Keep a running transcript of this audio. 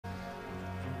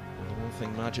One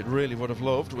thing Majid really would have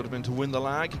loved would have been to win the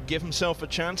lag, give himself a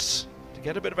chance to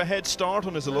get a bit of a head start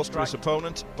on his illustrious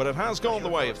opponent, but it has gone the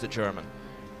way of the German.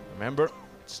 Remember,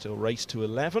 it's still race to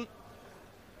 11,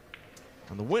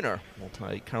 and the winner will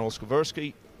play Karol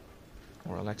Skwarski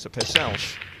or Alexa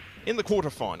Peselj in the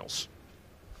quarterfinals.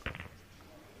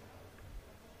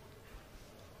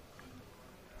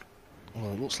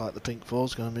 Well, it looks like the pink four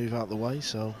is going to move out the way,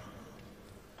 so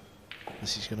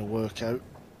this is going to work out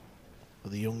for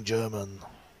the young German.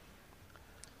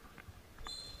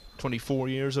 24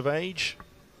 years of age,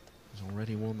 has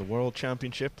already won the World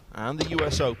Championship and the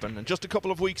US Open, and just a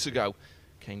couple of weeks ago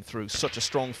came through such a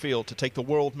strong field to take the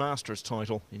World Masters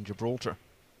title in Gibraltar.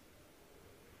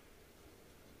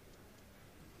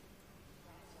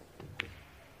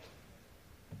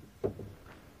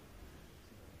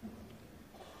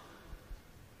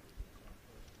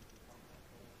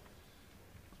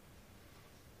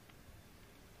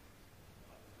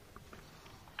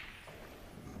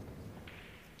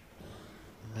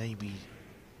 Maybe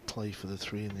play for the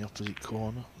three in the opposite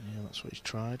corner. Yeah, that's what he's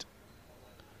tried.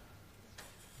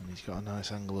 And he's got a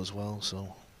nice angle as well,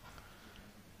 so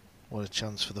what a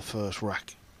chance for the first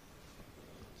rack.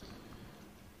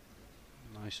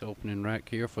 Nice opening rack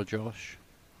here for Josh.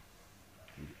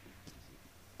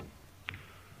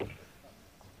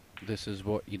 This is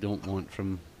what you don't want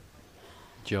from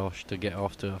Josh, to get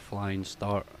off to a flying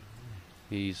start.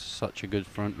 He's such a good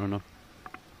front runner.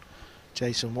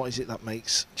 Jason, what is it that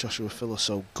makes Joshua Filler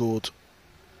so good?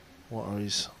 What are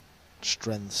his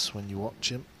strengths when you watch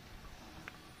him?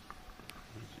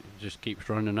 He just keeps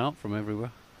running out from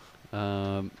everywhere.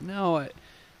 No,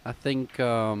 I think,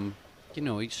 you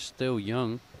know, he's still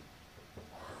young.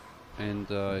 And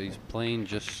he's playing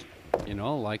just, you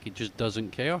know, like he just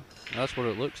doesn't care. That's what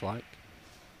it looks like.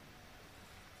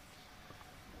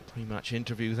 Pre-match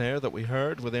interview there that we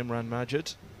heard with Imran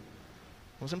Majid.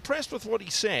 I was impressed with what he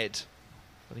said,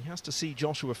 but he has to see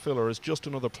Joshua Filler as just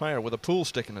another player with a pool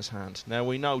stick in his hand. Now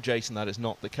we know, Jason, that is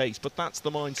not the case, but that's the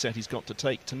mindset he's got to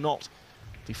take, to not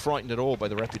be frightened at all by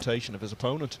the reputation of his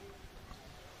opponent.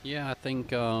 Yeah, I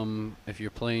think if you're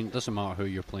playing, doesn't matter who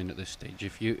you're playing at this stage.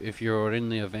 If you're in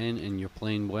the event and you're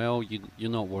playing well, you're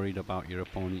not worried about your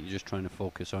opponent. You're just trying to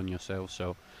focus on yourself.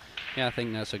 So, yeah, I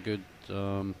think that's a good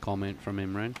comment from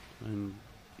Imran, and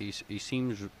he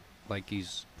seems like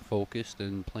he's focused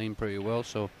and playing pretty well.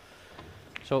 So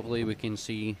hopefully we can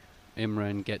see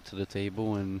Imran get to the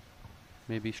table and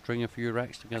maybe string a few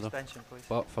racks together.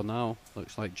 But for now,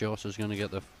 looks like Josh is going to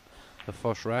get the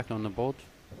first rack on the board.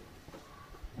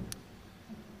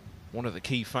 One of the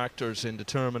key factors in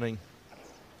determining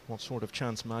what sort of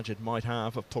chance Majid might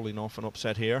have of pulling off an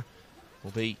upset here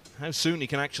will be how soon he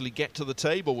can actually get to the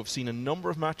table. We've seen a number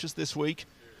of matches this week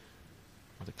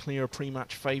with a clear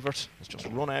pre-match favourite has just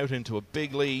run out into a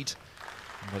big lead.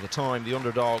 And by the time the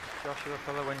underdog Joshua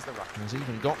Filler wins the rack. has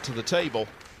even got to the table,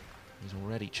 he's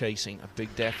already chasing a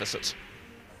big deficit.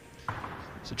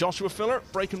 So Joshua Filler,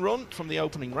 break and run from the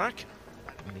opening rack,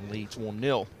 and he leads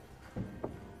 1-0.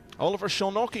 Oliver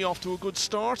Szolnocki off to a good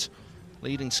start,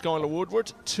 leading Skylar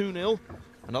Woodward 2-0.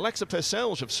 And Alexa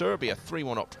Peselj of Serbia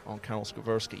 3-1 up on Karol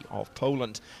Skwarski of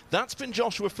Poland. That's been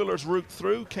Joshua Filler's route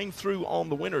through, came through on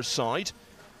the winner's side.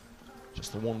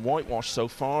 Just the one whitewash so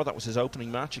far. That was his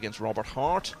opening match against Robert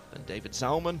Hart and David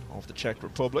Zalman of the Czech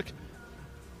Republic.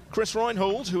 Chris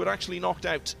Reinhold, who had actually knocked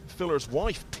out Filler's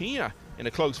wife, Pia, in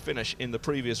a close finish in the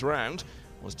previous round,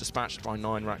 was dispatched by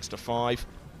 9 racks to 5.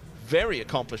 Very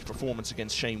accomplished performance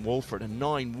against Shane Wolford, a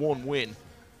 9-1 win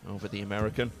over the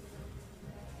American.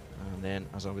 And then,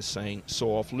 as I was saying,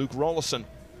 saw off Luke Rollison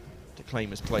to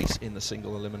claim his place in the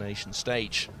single elimination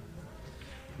stage.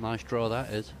 Nice draw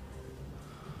that is.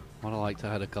 I'd have liked to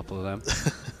have had a couple of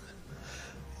them.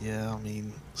 Yeah, I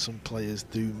mean, some players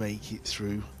do make it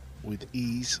through with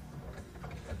ease,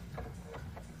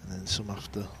 and then some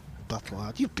have to battle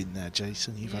hard. You've been there,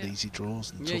 Jason. You've had easy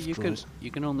draws and tough draws.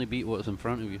 You can only beat what's in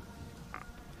front of you.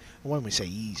 And when we say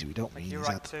easy, we don't mean he's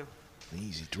had an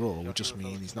easy draw. We just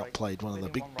mean he's not played one of the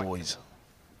big boys.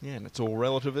 Yeah, and it's all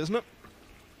relative, isn't it?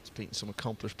 He's beaten some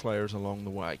accomplished players along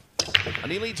the way.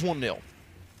 And he leads 1-0.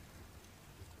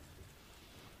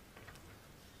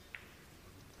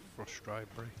 First stride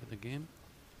break of the game.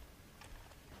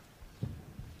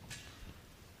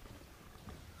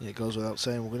 Yeah, it goes without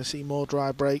saying, we're going to see more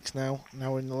dry breaks now.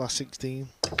 Now we're in the last 16.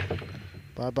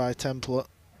 Bye-bye template.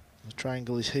 The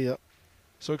triangle is here.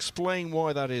 So explain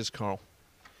why that is, Carl.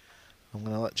 I'm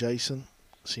going to let Jason,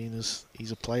 seeing as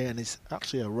he's a player and he's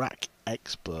actually a rack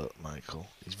expert, Michael.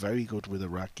 He's very good with a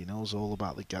rack. He knows all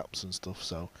about the gaps and stuff.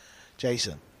 So,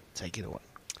 Jason, take it away.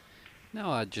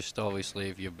 No, I just obviously,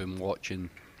 if you've been watching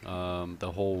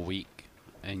the whole week,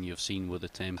 and you've seen with the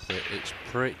template, it's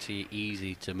pretty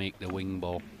easy to make the wing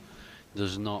ball.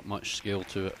 There's not much skill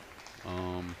to it.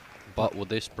 But with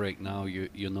this break now,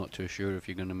 you're not too sure if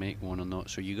you're going to make one or not.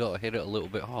 So you got to hit it a little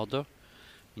bit harder,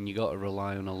 and you got to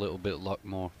rely on a little bit luck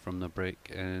more from the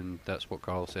break. And that's what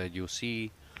Carl said. You'll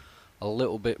see a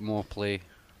little bit more play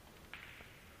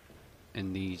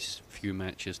in these few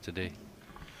matches today.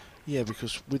 Yeah,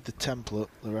 because with the template,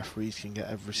 the referees can get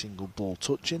every single ball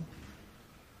touching.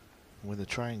 With a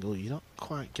triangle, you're not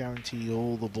quite guaranteed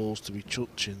all the balls to be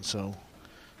touching, so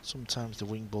sometimes the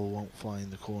wing ball won't fly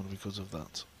in the corner because of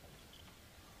that.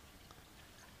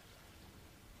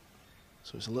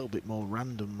 So it's a little bit more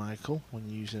random, Michael, when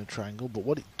you're using a triangle, but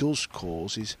what it does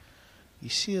cause is you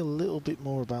see a little bit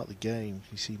more about the game.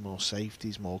 You see more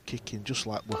safeties, more kicking, just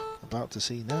like we're about to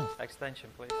see now.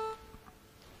 Extension, please.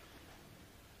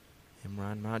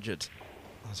 Imran Majid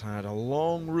has had a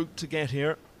long route to get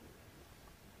here.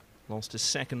 Lost his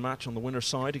second match on the winner's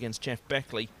side against Jeff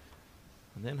Beckley,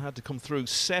 and then had to come through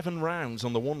 7 rounds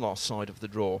on the one-loss side of the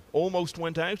draw. Almost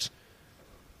went out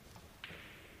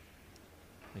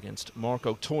against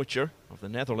Marco Teutjer of the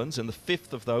Netherlands in the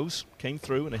 5th of those. Came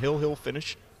through in a hill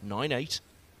finish, 9-8.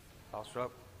 Foul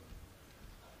stroke.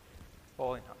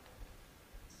 Bowling.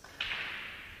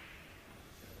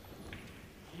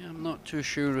 Yeah, I'm not too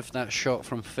sure if that shot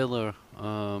from Filler,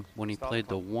 when he played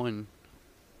the 1,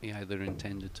 he either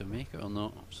intended to make it or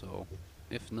not. So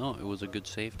if not, it was a good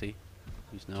safety.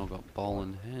 He's now got ball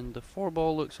in hand. The 4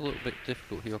 ball looks a little bit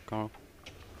difficult here, Carl.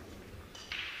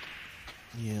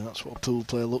 Yeah, that's what a pool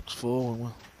player looks for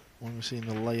when we're seeing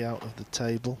the layout of the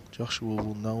table. Joshua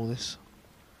will know this.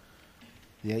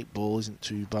 The 8 ball isn't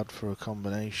too bad for a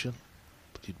combination,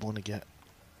 but you'd want to get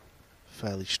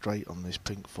fairly straight on this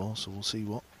pink 4, so we'll see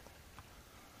what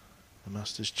the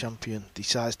Masters champion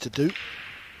decides to do.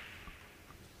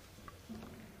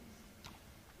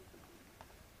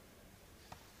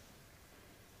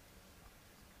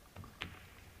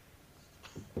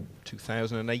 In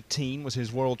 2018 was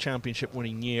his World Championship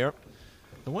winning year.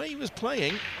 The way he was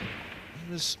playing,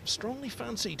 he was strongly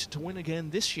fancied to win again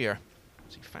this year,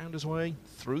 as he found his way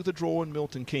through the draw in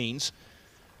Milton Keynes.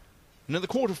 And in the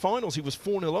quarterfinals, he was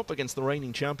 4-0 up against the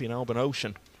reigning champion Albin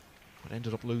Ocean, but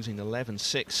ended up losing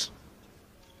 11-6.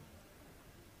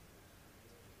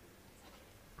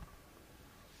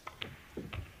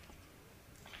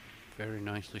 Very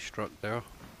nicely struck there.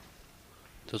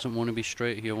 Doesn't want to be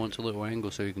straight here, wants a little angle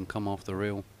so he can come off the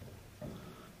rail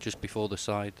just before the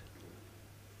side.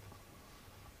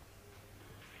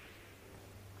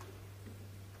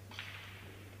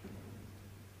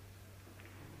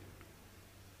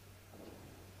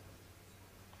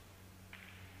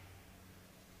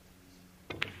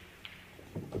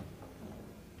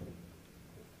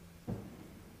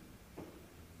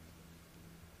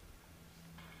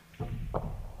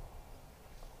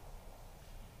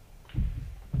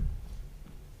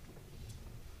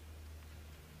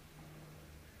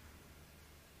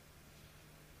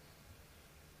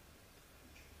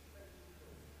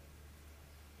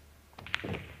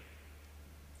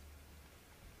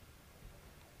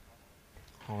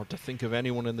 Hard to think of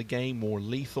anyone in the game more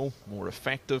lethal, more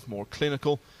effective, more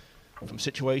clinical from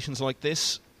situations like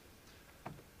this.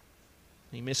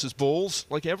 He misses balls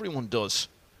like everyone does,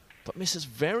 but misses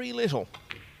very little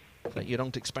that you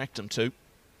don't expect him to.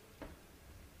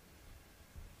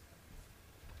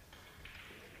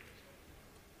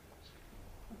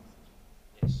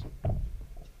 Yes.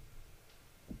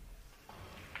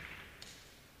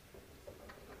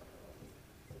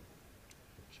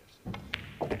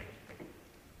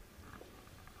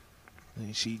 And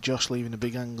you see Josh leaving a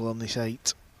big angle on this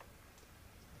 8.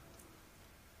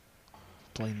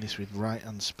 Playing this with right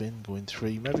hand spin, going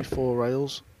 3, maybe 4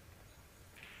 rails.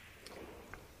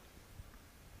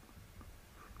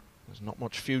 There's not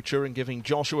much future in giving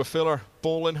Joshua Filler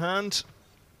ball in hand.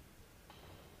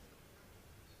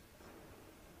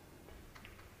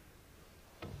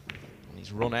 And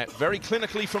he's run out very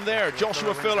clinically from there.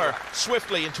 Joshua Filler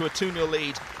swiftly into a 2-0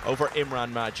 lead over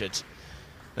Imran Majid.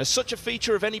 Now, such a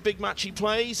feature of any big match he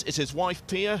plays is his wife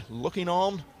Pia looking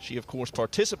on. She of course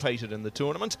participated in the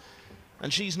tournament,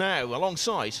 and she's now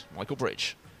alongside Michael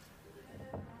Bridge.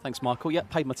 Thanks, Michael. Yeah,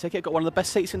 paid my ticket. Got one of the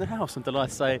best seats in the house. I'm delighted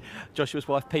to say Joshua's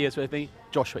wife Pia's with me.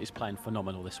 Joshua is playing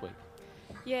phenomenal this week.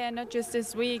 Yeah, not just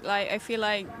this week. Like, I feel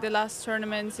like the last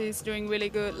tournaments is doing really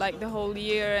good, like the whole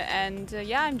year. And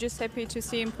yeah, I'm just happy to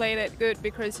see him play that good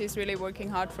because he's really working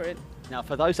hard for it. Now,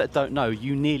 for those that don't know,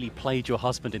 you nearly played your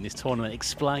husband in this tournament.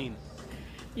 Explain.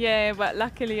 Yeah, but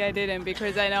luckily I didn't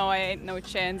because I know I ain't no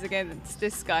chance against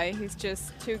this guy. He's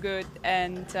just too good,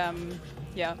 and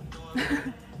yeah.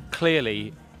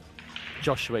 clearly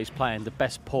Joshua is playing the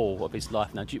best pool of his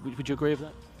life now. Would you agree with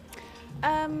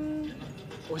that?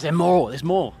 Or is there more? There's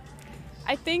more.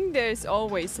 I think there's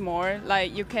always more.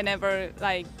 Like, you can never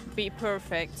like be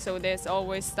perfect, so there's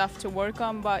always stuff to work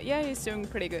on. But yeah, he's doing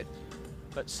pretty good.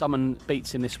 But someone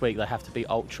beats him this week, they have to be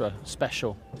ultra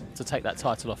special to take that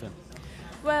title off him.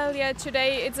 Well, yeah,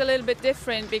 today it's a little bit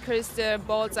different because the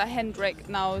balls are hand-rigged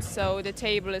now, so the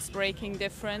table is breaking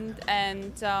different,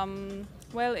 and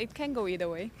well, it can go either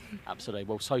way. Absolutely.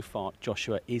 Well, so far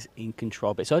Joshua is in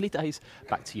control, but it's early days.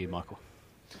 Back to you, Michael.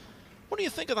 What do you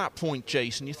think of that point,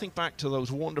 Jason? You think back to those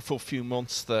wonderful few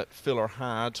months that Filler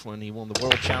had when he won the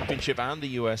World Championship and the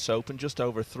US Open just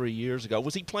over 3 years ago.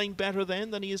 Was he playing better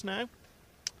then than he is now?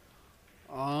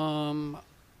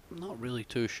 Not really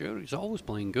too sure. He's always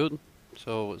playing good,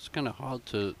 so it's kind of hard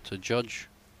to judge.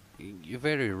 You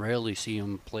very rarely see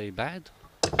him play bad.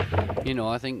 You know,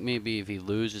 I think maybe if he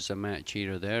loses a match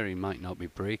here or there, he might not be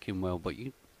breaking well, but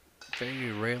you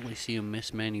very rarely see him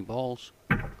miss many balls.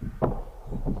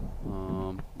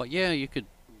 But yeah, you could,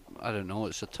 I don't know,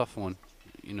 it's a tough one.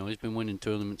 You know, he's been winning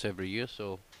tournaments every year,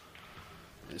 so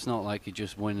it's not like he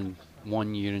just wins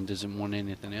 1 year and doesn't win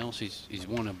anything else. He's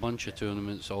won a bunch of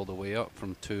tournaments all the way up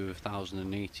from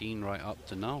 2018 right up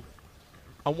to now.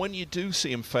 And when you do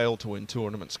see him fail to win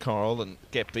tournaments, Carl, and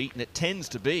get beaten, it tends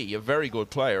to be a very good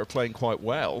player playing quite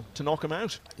well to knock him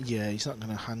out. Yeah, he's not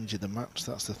going to hand you the match,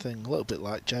 that's the thing. A little bit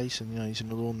like Jason, you know, he's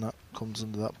another one that comes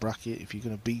under that bracket. If you're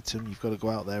going to beat him, you've got to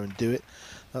go out there and do it.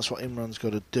 That's what Imran's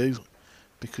got to do,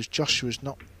 because Joshua's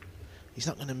not, he's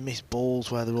not going to miss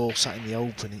balls where they're all sat in the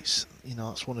open. It's, you know,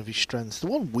 that's one of his strengths. The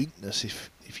one weakness,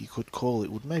 if you could call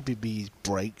it, would maybe be his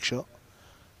break shot.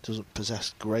 Doesn't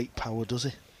possess great power, does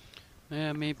he?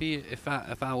 Yeah, maybe if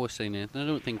I was saying it, I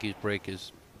don't think his break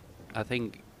is. I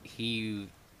think he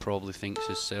probably thinks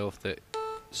himself that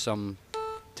some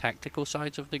tactical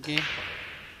sides of the game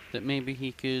that maybe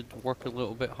he could work a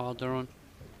little bit harder on.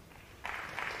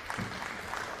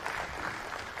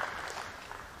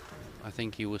 I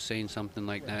think he was saying something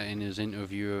like that in his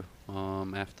interview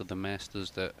after the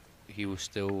Masters, that he was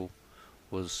still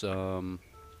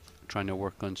trying to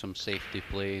work on some safety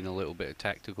play and a little bit of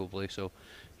tactical play. So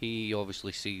he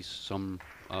obviously sees some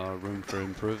room for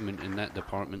improvement in that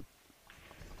department.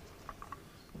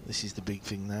 This is the big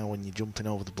thing now. When you're jumping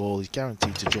over the ball, he's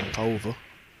guaranteed to jump over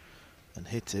and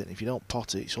hit it. If you don't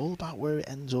pot it, it's all about where it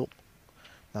ends up.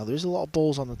 Now, there is a lot of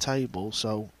balls on the table,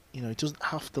 so you know he doesn't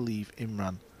have to leave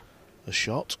Imran a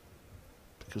shot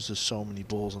because there's so many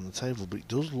balls on the table, but it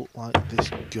does look like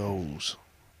this goes.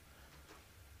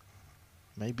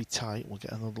 Maybe tight. We'll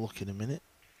get another look in a minute.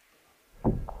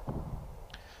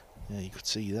 Yeah, you could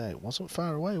see there. It wasn't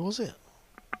far away, was it?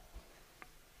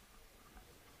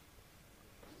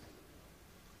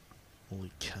 Well,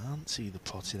 we can't see the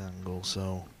potted angle,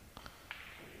 so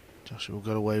Joshua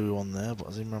got away with one there, but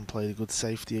has Imran played a good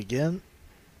safety again?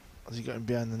 Has he got him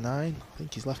behind the 9? I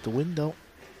think he's left a window.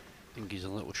 I think he's a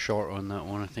little short on that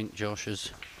one. I think Josh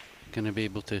is going to be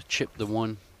able to chip the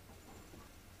one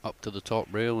up to the top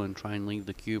rail and try and leave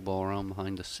the cue ball around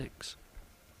behind the 6.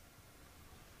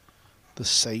 The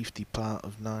safety part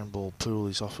of 9-ball pool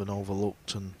is often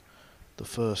overlooked, and the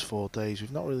first 4 days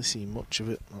we've not really seen much of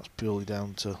it. That's purely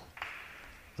down to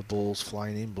the balls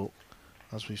flying in, but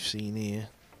as we've seen here,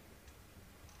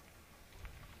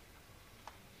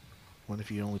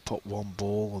 whenever you only pop one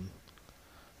ball and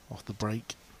off the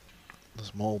break,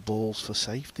 there's more balls for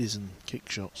safeties and kick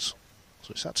shots.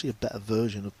 So it's actually a better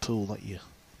version of pool that you're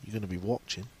going to be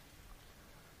watching.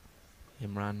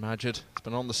 Imran Majid has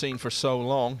been on the scene for so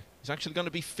long. He's actually going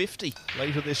to be 50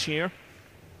 later this year.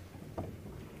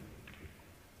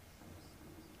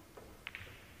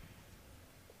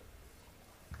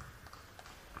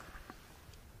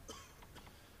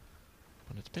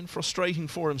 But it's been frustrating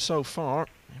for him so far.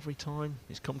 Every time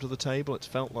he's come to the table, it's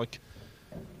felt like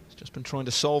he's just been trying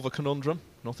to solve a conundrum.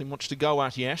 Nothing much to go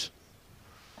at yet.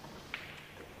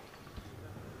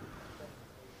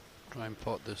 Try and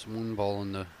pot this one ball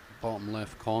in the bottom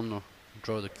left corner.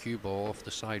 Draw the cue ball off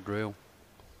the side rail.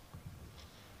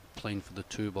 Playing for the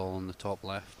 2 ball on the top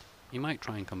left. He might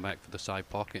try and come back for the side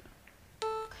pocket.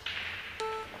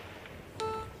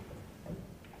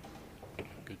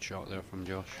 Good shot there from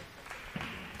Josh.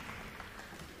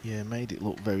 Yeah, made it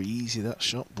look very easy, that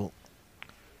shot, but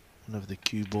whenever the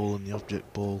cue ball and the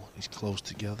object ball is close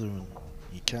together and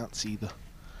you can't see the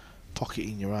pocket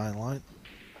in your eye line,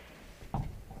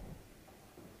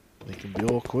 they can be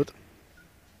awkward.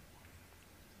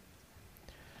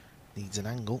 Needs an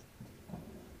angle.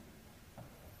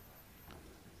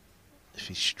 If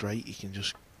he's straight, he can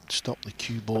just stop the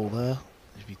cue ball there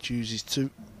if he chooses to.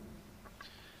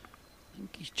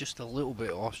 he's just a little bit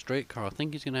off straight, Carl. I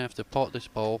think he's going to have to pot this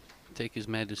ball, take his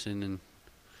medicine, and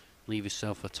leave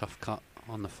himself a tough cut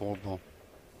on the 4-ball.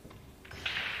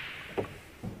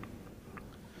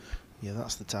 Yeah,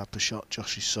 that's the type of shot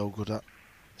Josh is so good at.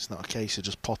 It's not a case of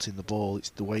just potting the ball,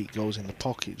 it's the way it goes in the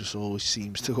pocket, it just always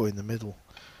seems to go in the middle.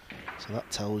 So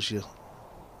that tells you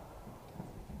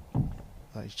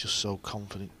that he's just so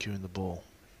confident cueing the ball.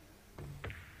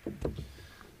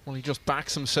 Well, he just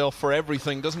backs himself for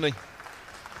everything, doesn't he?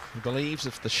 He believes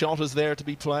if the shot is there to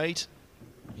be played,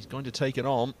 he's going to take it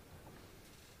on.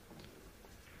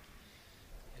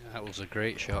 Yeah, that was a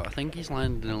great shot. I think he's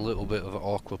landed in a little bit of an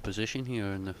awkward position here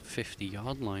in the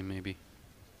 50-yard line, maybe.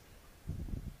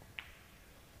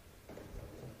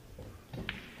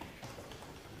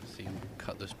 See him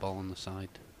cut this ball on the side.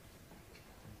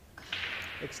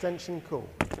 Extension call.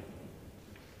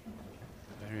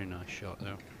 Very nice shot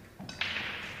there.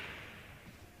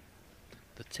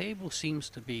 The table seems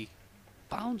to be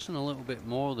bouncing a little bit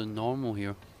more than normal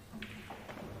here.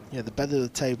 Yeah, the bed of the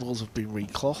tables have been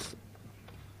reclothed.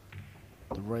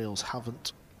 The rails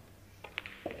haven't.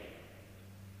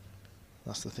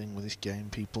 That's the thing with this game,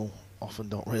 people often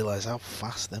don't realise how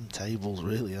fast them tables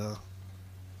really are.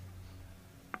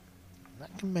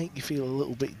 That can make you feel a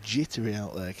little bit jittery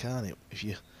out there, can't it?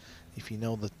 If you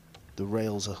know that the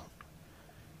rails are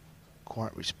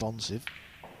quite responsive.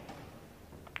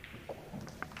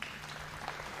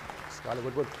 Skylar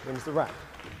Woodward wins the rack.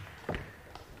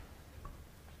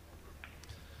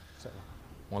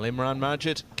 Well, Imran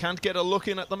Majid can't get a look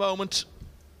in at the moment.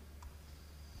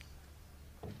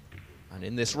 And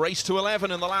in this race to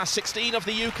 11 in the last 16 of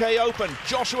the UK Open,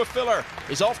 Joshua Filler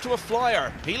is off to a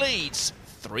flyer. He leads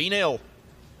 3-0.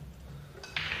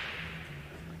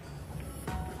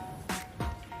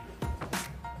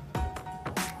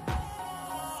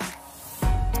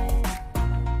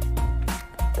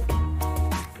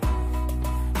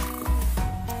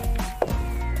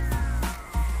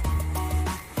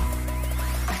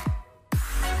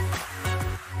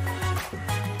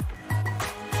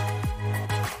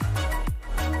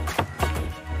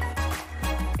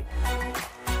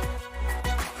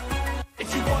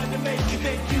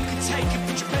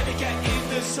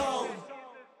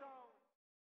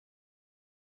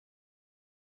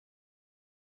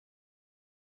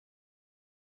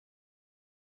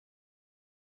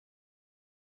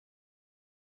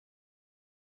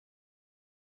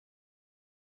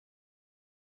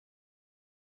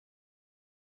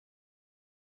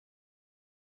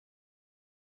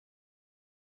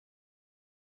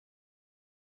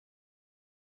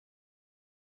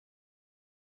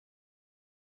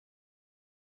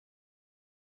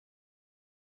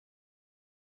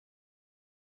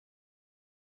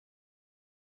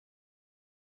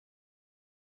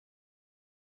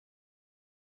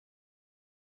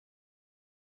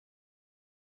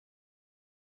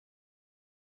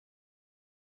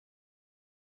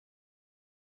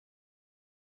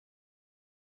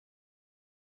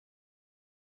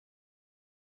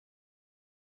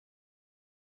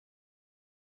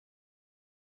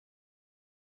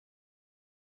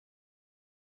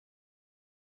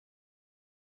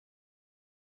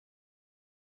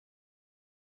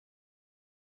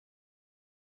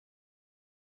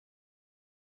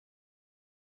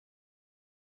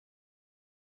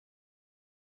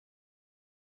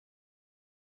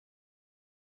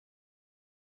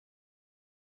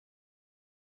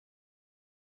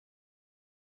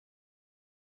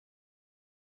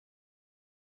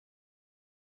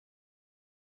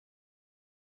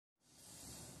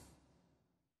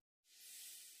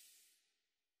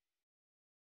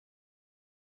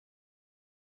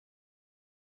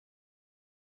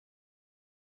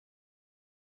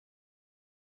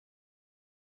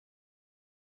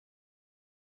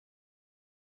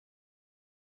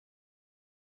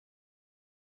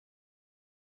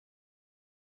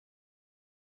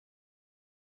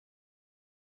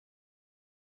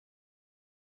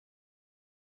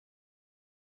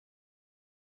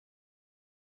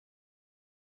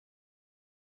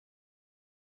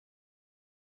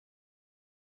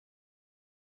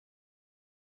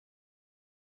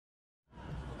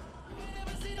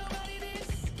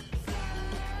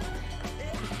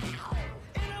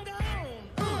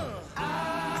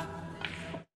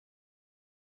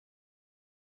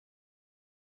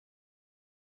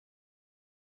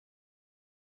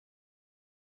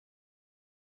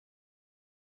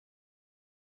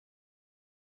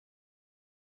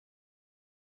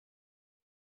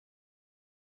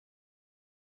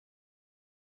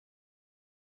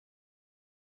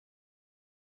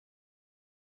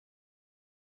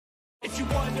 If you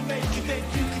want to make it, then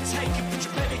you can take it, but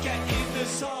you better get in the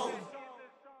zone.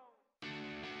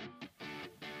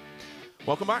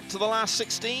 Welcome back to the last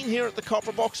 16 here at the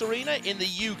Copper Box Arena in the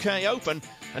UK Open.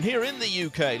 And here in the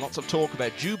UK, lots of talk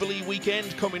about Jubilee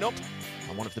weekend coming up.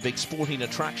 And one of the big sporting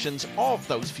attractions of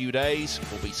those few days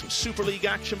will be some Super League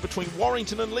action between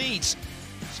Warrington and Leeds.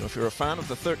 So if you're a fan of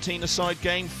the 13-a-side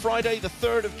game, Friday the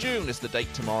 3rd of June is the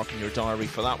date to mark in your diary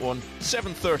for that one,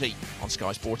 7:30 on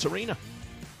Sky Sports Arena.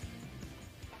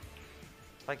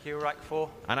 Thank you, rack 4.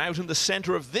 And out in the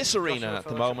centre of this arena at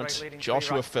the moment,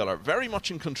 Joshua Filler, very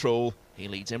much in control. He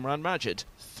leads Imran Majid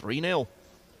 3-0.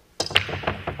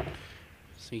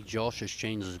 See, Josh has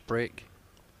changed his break.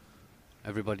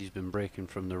 Everybody's been breaking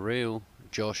from the rail.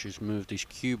 Josh has moved his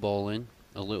cue ball in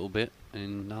a little bit,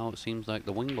 and now it seems like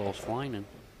the wing ball's flying in.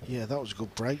 Yeah, that was a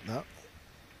good break, that.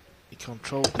 He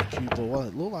controlled the cue ball well.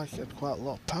 It looked like he had quite a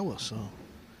lot of power, so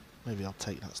maybe I'll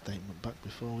take that statement back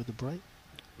before with the break.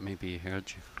 Maybe he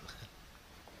heard you.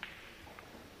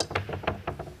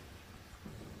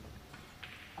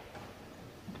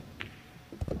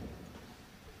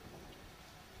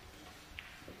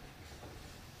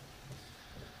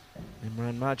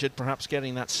 Imran Majid perhaps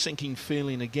getting that sinking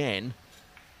feeling again.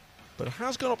 But it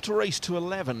has gone up to race to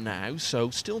 11 now, so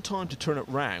still time to turn it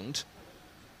round.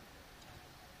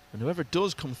 And whoever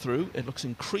does come through, it looks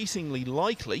increasingly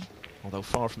likely, although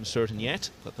far from certain yet,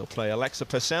 that they'll play Alexa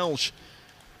Peselj,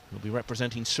 who'll be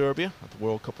representing Serbia at the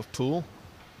World Cup of Pool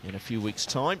in a few weeks'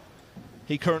 time.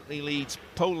 He currently leads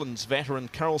Poland's veteran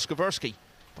Karol Skawerski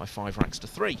by 5 racks to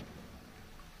 3.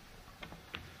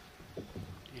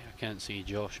 Yeah, I can't see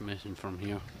Josh missing from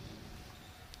here.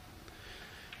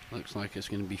 Looks like it's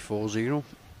going to be 4-0.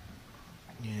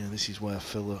 Yeah, this is where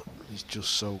Filler is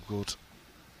just so good.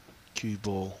 Cue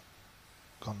ball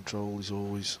control is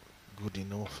always good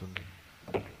enough,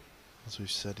 and as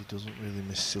we've said, he doesn't really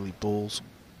miss silly balls.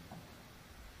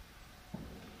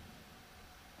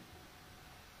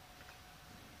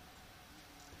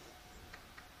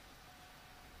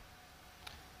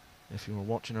 If you were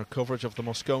watching our coverage of the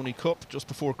Mosconi Cup just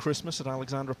before Christmas at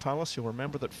Alexandra Palace, you'll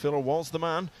remember that Filler was the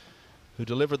man who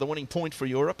delivered the winning point for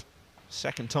Europe.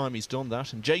 Second time he's done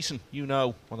that. And Jason, you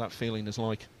know what that feeling is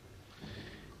like.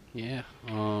 Yeah,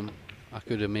 I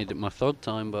could have made it my 3rd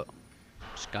time, but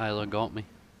Skylar got me.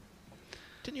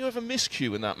 Didn't you have a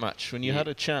miscue in that match when you had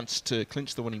a chance to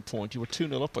clinch the winning point? You were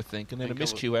 2-0 up, I think, and then a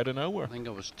miscue out of nowhere. I think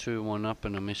I was 2-1 up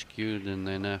and I miscued, and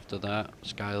then after that,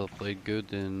 Skylar played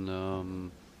good,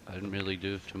 and I didn't really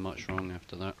do too much wrong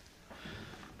after that.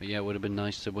 But yeah, it would have been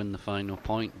nice to win the final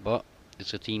point, but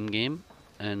it's a team game,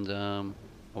 and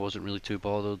I wasn't really too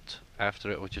bothered after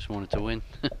it. I just wanted to win.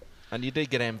 And you did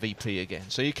get MVP again,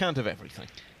 so you can't have everything.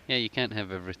 Yeah, you can't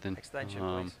have everything. Extension,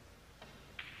 please.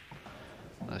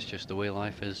 That's just the way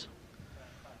life is.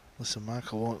 Listen,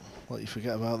 Mark, I won't let you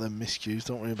forget about them miscues.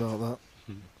 Don't worry about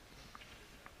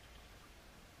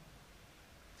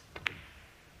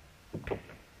that.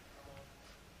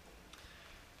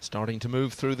 Starting to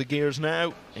move through the gears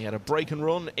now. He had a break and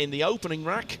run in the opening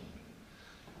rack.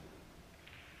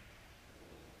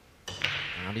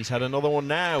 And he's had another one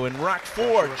now in rack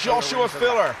 4. Joshua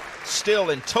Filler still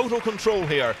in total control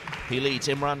here. He leads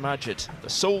Imran Majid, the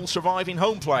sole surviving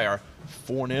home player,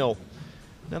 4-0.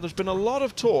 Now there's been a lot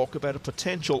of talk about a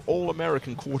potential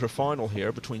All-American quarter-final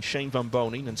here between Shane Van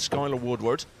Boening and Skylar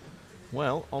Woodward.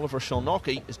 Well, Oliver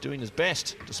Szolnoki is doing his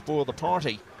best to spoil the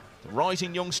party. The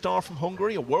rising young star from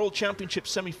Hungary, a World Championship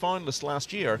semi-finalist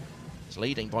last year, is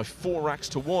leading by 4 racks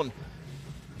to 1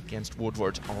 against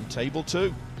Woodward on table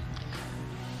 2.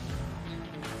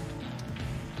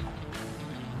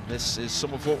 This is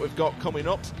some of what we've got coming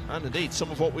up, and indeed some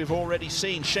of what we've already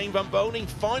seen. Shane Van Boening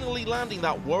finally landing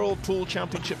that World Pool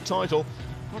Championship title.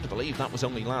 Hard to believe that was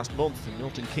only last month in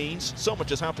Milton Keynes. So much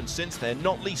has happened since then,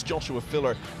 not least Joshua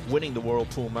Filler winning the World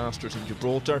Pool Masters in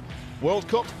Gibraltar. World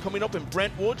Cup coming up in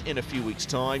Brentwood in a few weeks'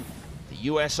 time. The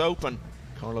US Open,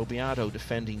 Carlo Biado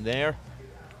defending there.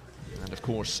 And of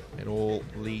course, it all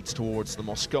leads towards the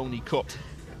Mosconi Cup.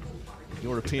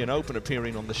 European Open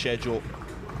appearing on the schedule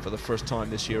for the first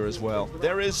time this year as well.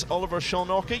 There is Oliver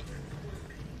Szolnoki.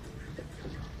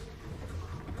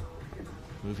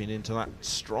 Moving into that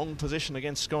strong position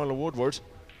against Skylar Woodward.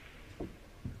 And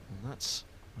that's,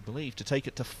 I believe, to take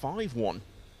it to 5-1.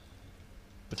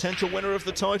 Potential winner of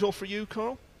the title for you,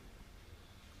 Carl?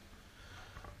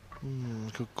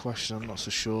 Good question, I'm not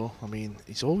so sure. I mean,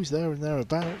 it's always there and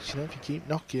thereabouts, you know, if you keep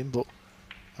knocking, but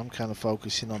I'm kind of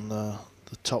focusing on the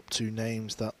top 2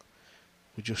 names that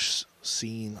we just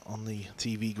seen on the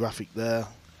TV graphic there.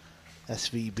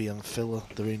 SVB and Filler,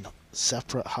 they're in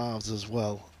separate halves as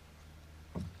well.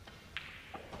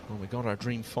 Well, we got our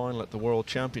dream final at the World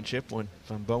Championship when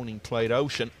Van Boening played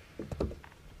Ocean.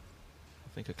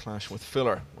 I think a clash with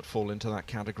Filler would fall into that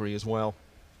category as well.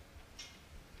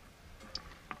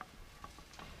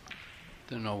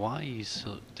 Don't know why he's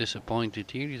so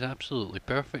disappointed here. He's absolutely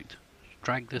perfect.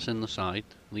 Drag this in the side,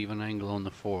 leave an angle on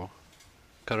the 4,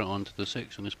 cut it onto the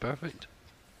 6, and it's perfect.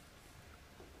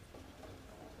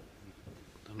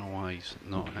 Don't know why he's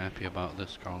not happy about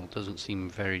this, Carl. It doesn't seem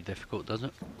very difficult, does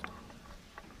it?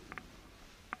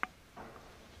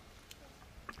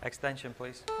 Extension,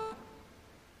 please.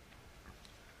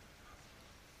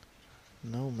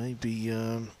 No, maybe,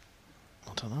 I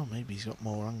don't know, maybe he's got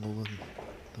more angle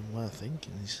than we're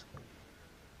thinking.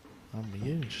 I'm with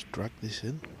you, just drag this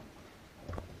in.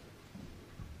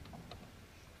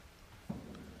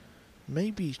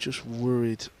 Maybe he's just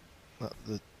worried that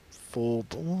the 4,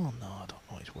 but well, no, I don't know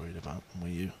what he's worried about. I'm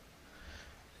with you.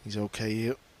 He's okay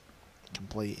here. He can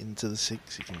play it into the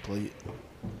 6, he can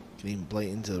even play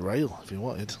it into the rail if he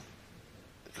wanted.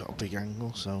 Got a big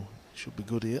angle, so should be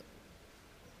good here.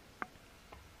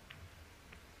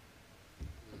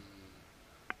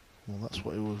 Well, that's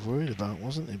what he was worried about,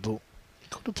 wasn't he? But he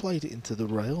could have played it into the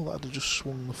rail. That'd have just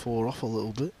swung the 4 off a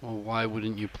little bit. Well, why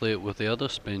wouldn't you play it with the other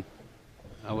spin?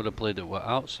 I would have played it with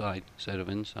outside instead of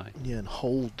inside. Yeah, and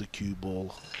hold the cue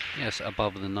ball. Yes,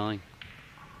 above the 9.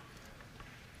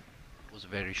 It was a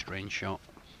very strange shot.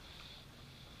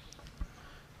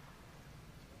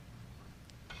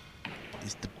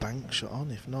 Is the bank shot on?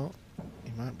 If not,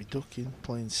 he might be ducking,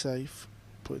 playing safe,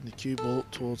 putting the cue ball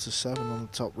up towards the 7 on the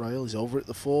top rail. He's over at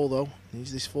the 4 though.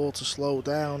 Needs this 4 to slow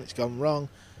down. It's gone wrong.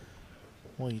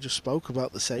 Well, you just spoke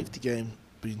about the safety game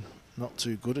being not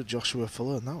too good at Joshua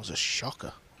Fuller, and that was a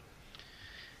shocker.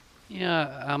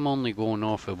 Yeah, I'm only going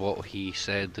off of what he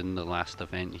said in the last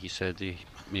event. He said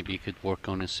maybe he could work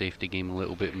on his safety game a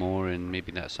little bit more, and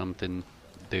maybe that's something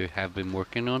they have been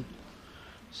working on.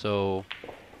 So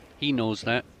he knows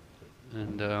that,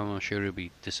 and I'm sure he'll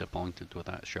be disappointed with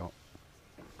that shot.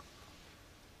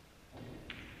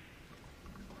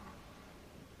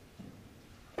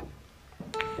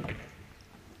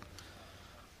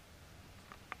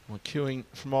 We're queuing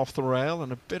from off the rail,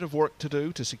 and a bit of work to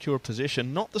do to secure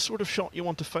position. Not the sort of shot you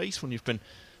want to face when you've been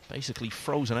basically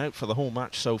frozen out for the whole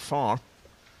match so far.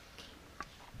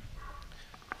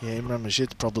 Yeah, Imran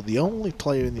Majid's probably the only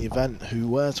player in the event who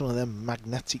wears one of them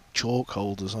magnetic chalk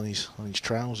holders on his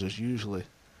trousers usually.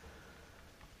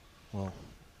 Well,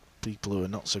 people who are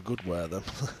not so good wear them.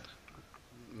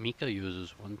 Mika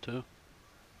uses one too.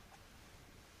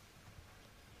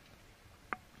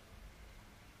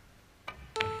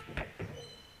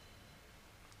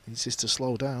 Needs this to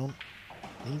slow down.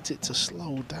 Needs it to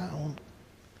slow down.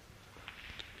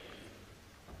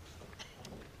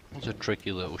 It's a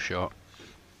tricky little shot,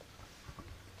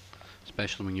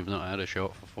 especially when you've not had a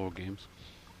shot for 4 games.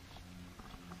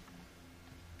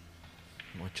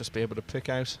 Might just be able to pick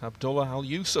out Abdullah Al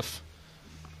Yusuf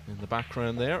in the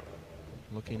background there,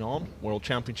 looking on. World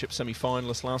Championship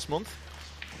semi-finalist last month.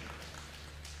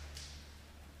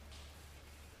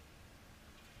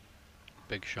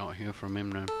 Big shot here from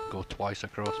Imran. Go twice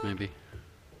across maybe.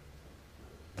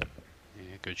 Yeah,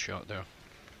 good shot there.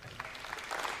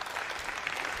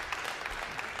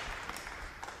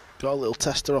 Got a little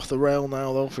tester off the rail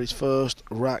now though for his first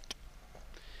rack.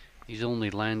 He's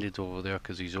only landed over there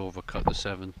because he's overcut the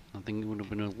 7. I think it would have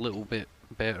been a little bit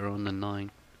better on the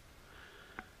 9.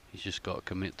 He's just got to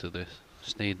commit to this.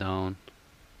 Stay down.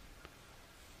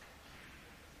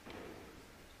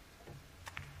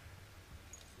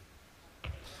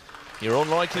 You're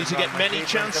unlikely to get many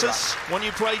chances when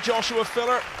you play Joshua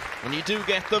Filler. When you do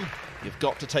get them, you've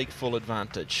got to take full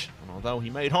advantage. And although he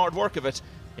made hard work of it,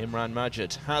 Imran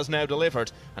Majid has now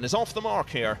delivered and is off the mark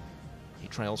here. He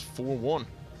trails 4-1.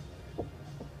 I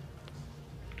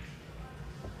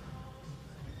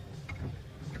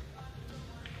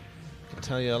can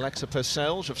tell you Alexa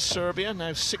Peselj of Serbia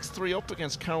now 6-3 up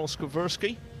against Karol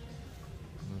Skowerski.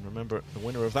 And remember, the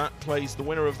winner of that plays the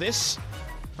winner of this.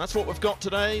 That's what we've got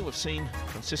today. We've seen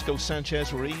Francisco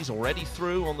Sanchez Ruiz already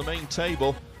through on the main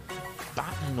table,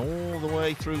 battling all the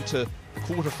way through to the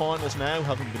quarterfinals now,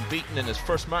 having been beaten in his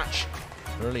first match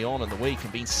early on in the week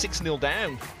and being 6-0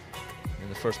 down in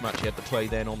the first match he had to play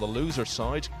then on the loser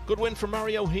side. Good win for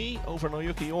Mario He over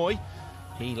Naoyuki Oi.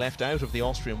 He left out of the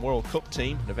Austrian World Cup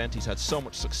team, an event he's had so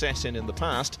much success in the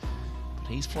past, but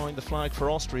he's flying the flag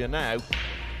for Austria now.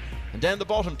 And down the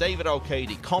bottom, David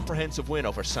O'Cady, comprehensive win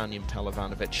over Sanjin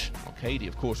Pelovanovic. O'Cady,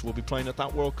 of course, will be playing at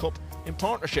that World Cup in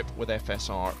partnership with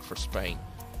FSR for Spain.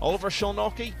 Oliver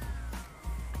Szolnoki,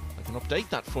 I can update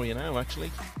that for you now,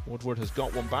 actually. Woodward has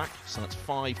got one back, so that's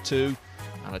 5-2.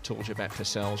 And I told you about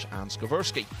Peselj and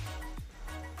Skowerski.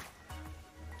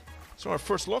 So our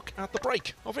first look at the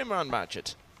break of Imran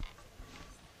Majid.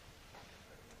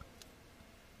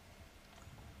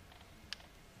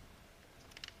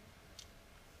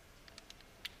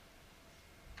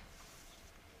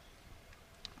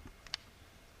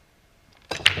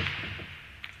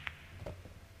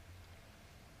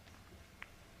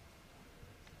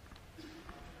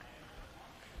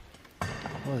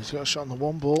 Well, he's got a shot on the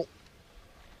one ball.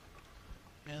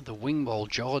 Yeah, the wing ball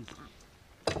jawed.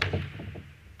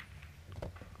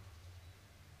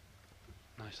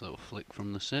 Nice little flick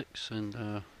from the 6,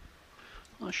 and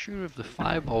not sure if the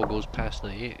 5 ball goes past the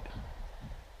 8.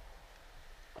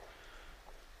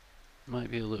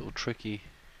 Might be a little tricky.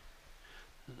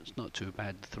 It's not too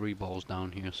bad. The 3 balls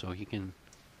down here, so he can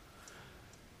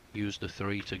use the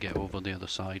 3 to get over the other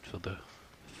side for the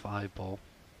 5 ball.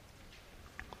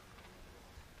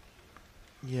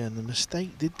 Yeah, and the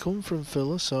mistake did come from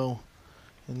Filler, so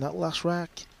in that last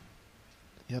rack,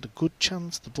 he had a good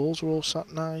chance. The balls were all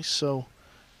sat nice, so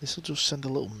this will just send a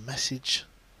little message.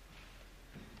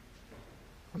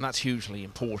 And that's hugely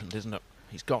important, isn't it?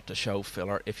 He's got to show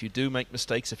Filler, if you do make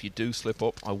mistakes, if you do slip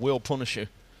up, I will punish you.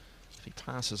 If he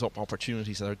passes up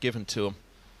opportunities that are given to him,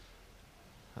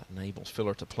 that enables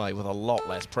Filler to play with a lot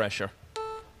less pressure.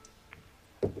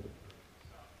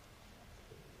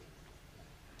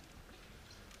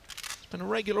 Been a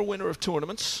regular winner of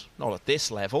tournaments, not at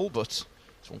this level, but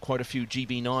he's won quite a few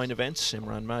GB9 events,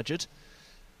 Imran Majid.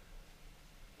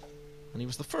 And he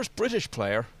was the first British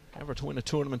player ever to win a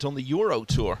tournament on the Euro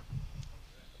Tour.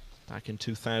 Back in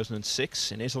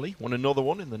 2006 in Italy, won another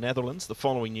one in the Netherlands the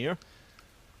following year.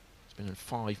 He's been in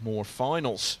 5 more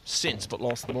finals since, but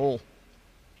lost them all.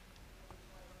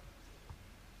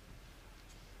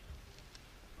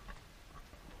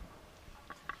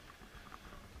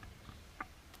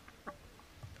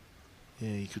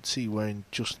 Yeah, you could see where he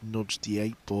just nudged the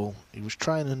 8 ball. He was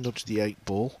trying to nudge the 8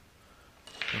 ball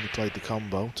when he played the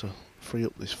combo to free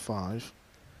up this 5.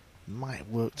 Might have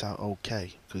worked out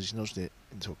okay because he's nudged it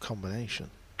into a combination.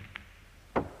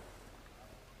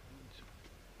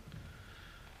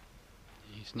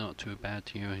 He's not too bad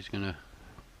here. He's going to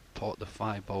pot the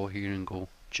 5 ball here and go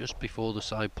just before the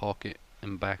side pocket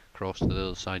and back across to the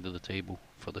other side of the table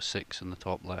for the 6 in the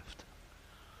top left.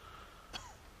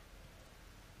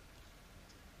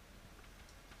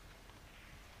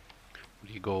 Would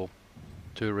you go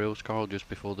 2 rails, Carl, just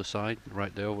before the side,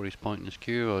 right there where he's pointing his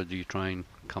cue, or do you try and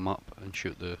come up and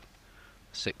shoot the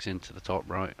 6 into the top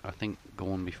right? I think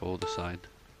going before the side.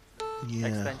 Yeah,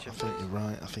 Extension, I think please. you're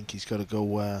right. I think he's got to go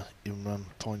where Imran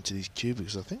pointed his cue,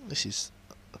 because I think this is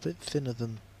a bit thinner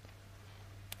than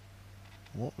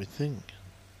what we think.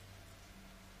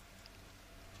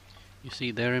 You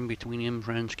see there in between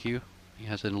Imran's cue, he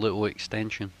has a little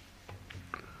extension.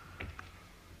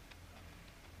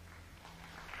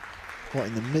 What,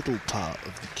 in the middle part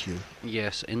of the cue?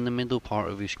 Yes, in the middle part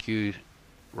of his cue,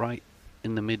 right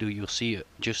in the middle, you'll see it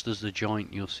just as the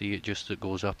joint, you'll see it just as it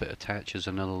goes up, it attaches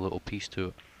another little piece to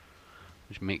it,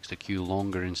 which makes the cue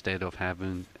longer instead of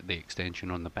having the extension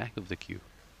on the back of the cue.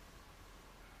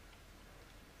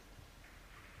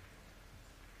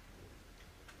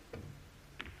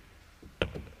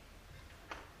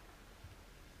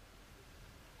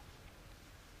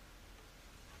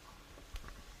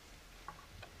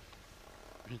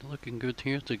 He's looking good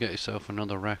here to get himself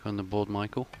another rack on the board,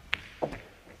 Michael.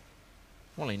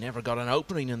 Well, he never got an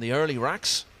opening in the early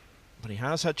racks, but he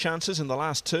has had chances in the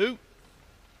last 2.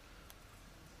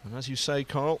 And as you say,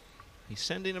 Carl, he's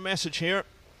sending a message here.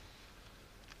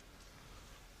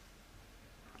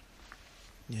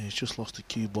 Yeah, he's just lost the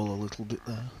cue ball a little bit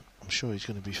there. I'm sure he's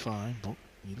going to be fine, but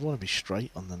you'd want to be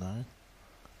straight on the 9.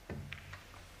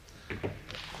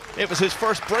 It was his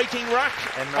first breaking rack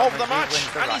Imran of the Majid match,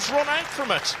 wins the and rack. he's run out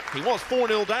from it. He was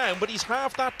 4-0 down, but he's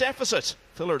halved that deficit.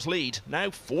 Filler's lead, now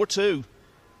 4-2.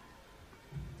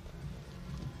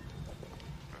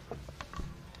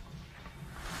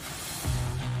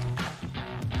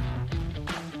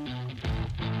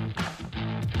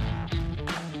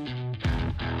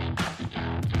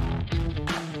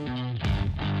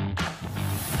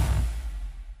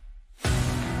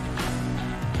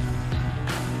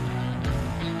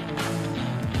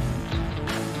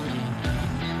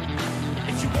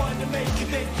 If you want to make it,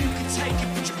 then you can take it,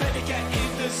 but you better get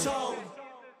in the zone.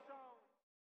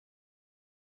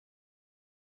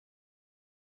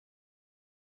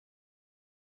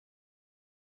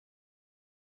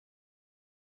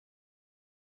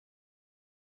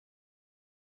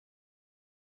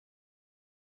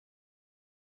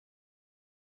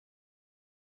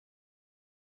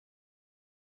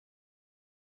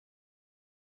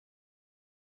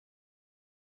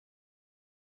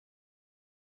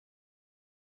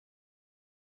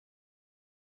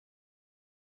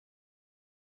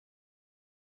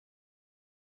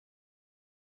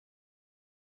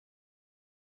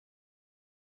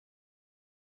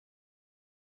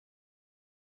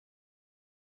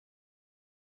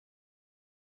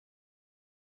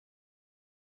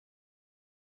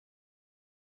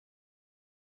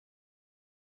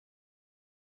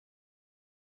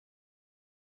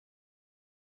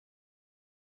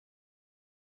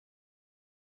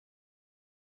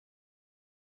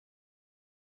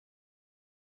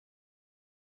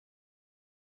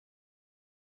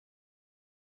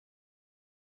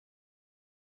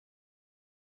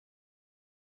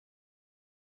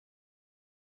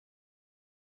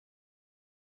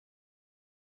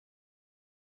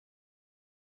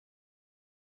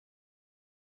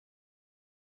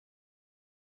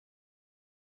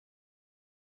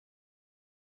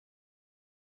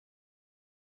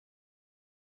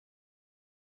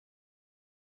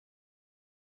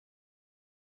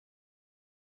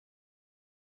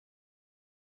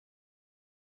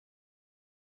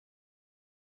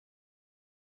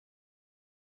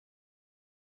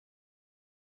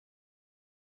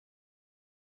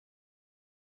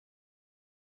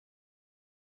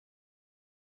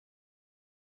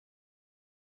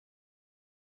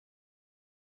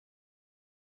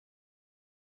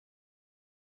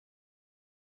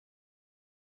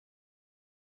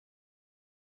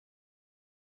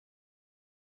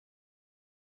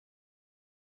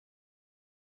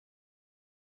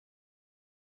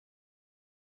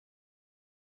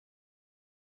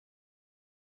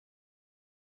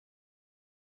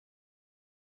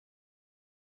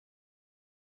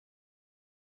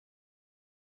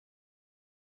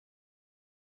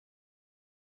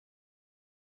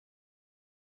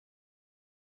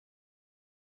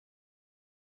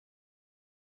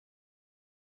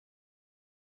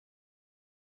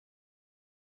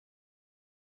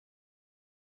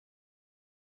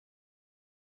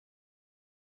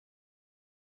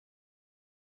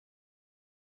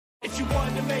 If you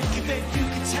want to make it, then you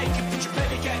can take it, but you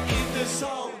better get in the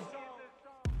zone.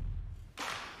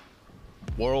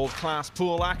 World-class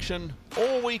pool action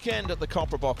all weekend at the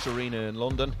Copper Box Arena in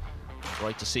London.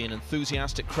 Great to see an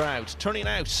enthusiastic crowd turning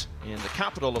out in the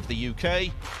capital of the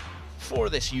UK for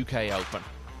this UK Open.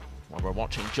 While we're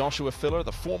watching Joshua Filler,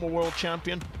 the former world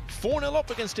champion, 4-0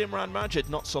 up against Imran Majid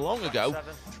not so long ago.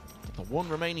 But the one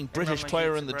remaining British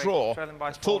player in the draw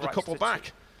has pulled a couple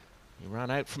back. He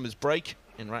ran out from his break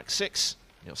in rack 6.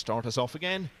 He'll start us off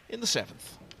again in the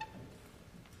 7th.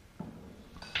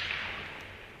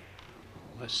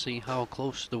 Let's see how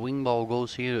close the wing ball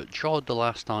goes here. It jawed the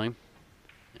last time,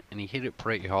 and he hit it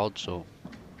pretty hard, so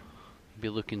he'll be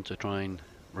looking to try and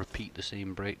repeat the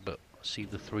same break, but see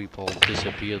the 3-ball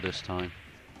disappear this time.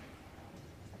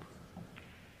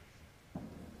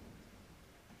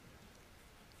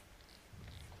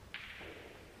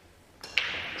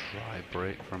 Dry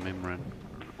break from Imran.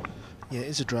 Yeah, it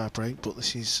is a dry break, but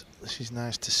this is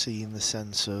nice to see in the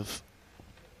sense of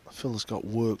Phil's got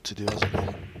work to do, hasn't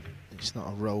he? It's not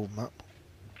a road map.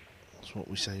 That's what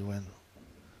we say when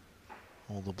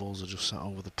all the balls are just sat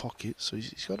over the pocket. So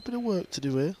he's got a bit of work to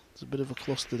do here. There's a bit of a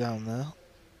cluster down there.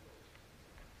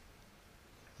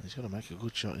 He's got to make a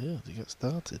good shot here to get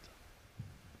started.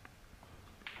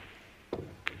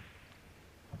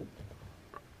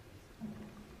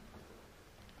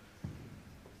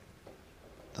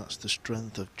 That's the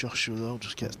strength of Joshua though,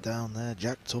 just gets down there,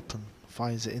 jacked up and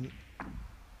fires it in.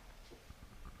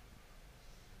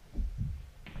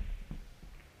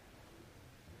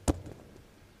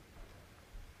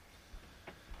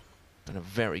 Been a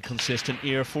very consistent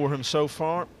year for him so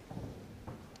far.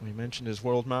 We mentioned his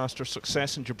World Master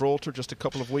success in Gibraltar just a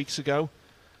couple of weeks ago.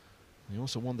 He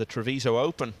also won the Treviso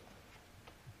Open,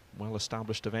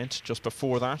 well-established event just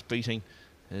before that, beating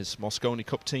his Mosconi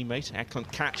Cup teammate Eklan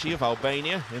Kaci of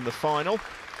Albania in the final.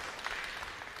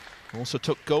 Also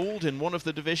took gold in one of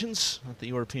the divisions at the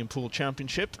European Pool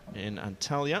Championship in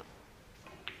Antalya.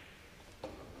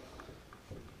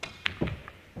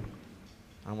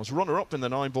 And was runner-up in the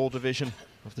 9-ball division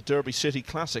of the Derby City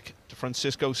Classic to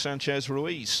Francisco Sanchez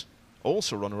Ruiz,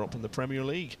 also runner-up in the Premier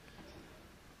League.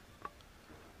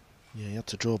 Yeah, he had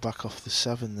to draw back off the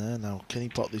 7 there. Now, can he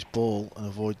pot this ball and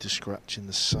avoid the scratch in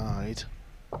the side?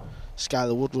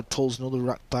 Skylar Woodward pulls another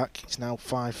rack back. It's now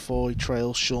 5-4. He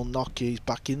trails Sean Nokia. He's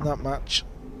back in that match.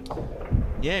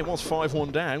 Yeah, it was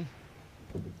 5-1 down.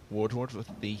 Woodward with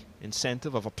the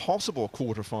incentive of a possible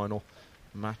quarter-final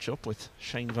matchup with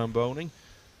Shane Van Boning.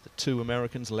 The 2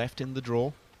 Americans left in the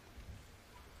draw.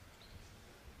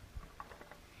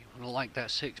 You would like that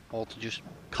 6-ball to just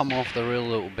come off the rail a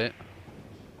little bit,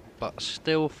 but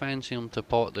still fancy him to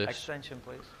pot this. Extension,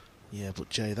 please. Yeah, but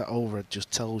Jay, that overhead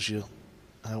just tells you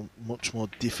how much more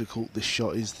difficult this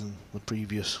shot is than the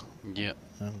previous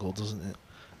angle, doesn't it?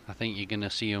 I think you're going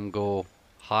to see him go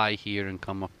high here and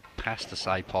come up past the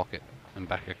side pocket and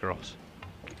back across.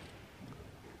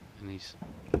 And he's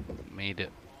made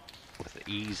it with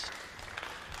ease.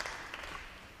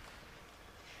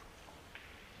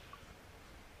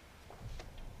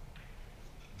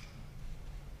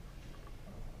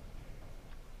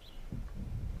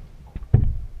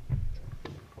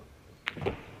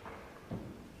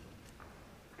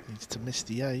 Needs to miss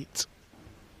the 8.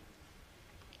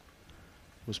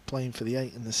 Was playing for the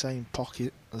 8 in the same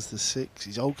pocket as the 6.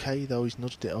 He's okay though, he's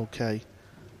nudged it okay.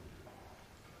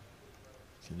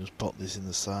 Can just pop this in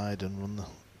the side and run the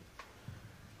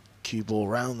cue ball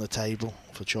round the table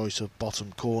for choice of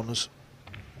bottom corners.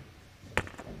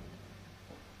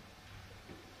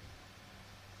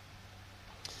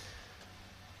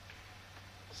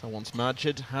 So once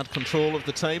Majid had control of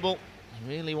the table, he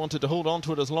really wanted to hold on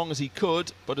to it as long as he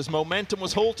could, but his momentum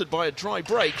was halted by a dry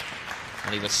break,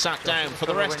 and he was sat down for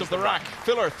the rest of the rack.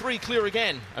 Filler 3 clear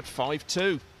again at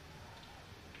 5-2.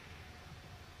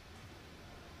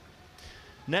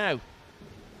 Now,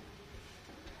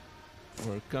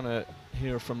 we're going to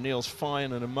hear from Niels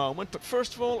Fine in a moment, but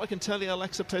first of all, I can tell you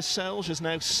Alexa Pesselge is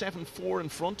now 7-4 in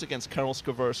front against Karol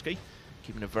Skawersky.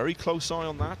 Keeping a very close eye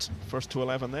on that. First to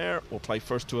 11 there, or play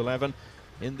first to 11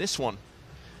 in this one.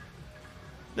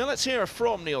 Now let's hear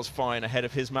from Niels Fine ahead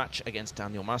of his match against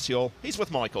Daniel Maciol. He's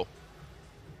with Michael.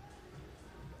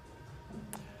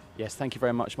 Yes, thank you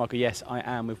very much, Michael. Yes, I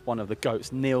am with one of the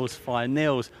GOATs, Niels Fine.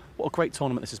 Niels, what a great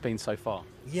tournament this has been so far.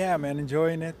 Yeah, man,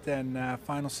 enjoying it. And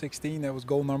final 16, that was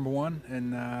goal number 1.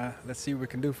 And let's see what we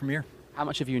can do from here. How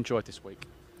much have you enjoyed this week?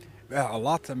 A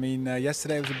lot. I mean,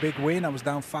 yesterday was a big win. I was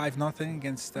down 5-0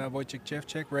 against Wojciech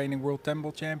Cevcek, reigning world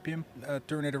 10-ball champion.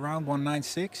 Turn it around,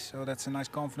 1-9-6. So that's a nice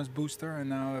confidence booster and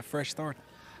now a fresh start.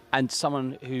 And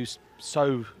someone who's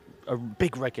so a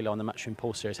big regular on the Matchroom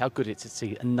Pool Series. How good is it to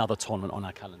see another tournament on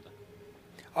our calendar?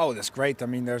 Oh, that's great. I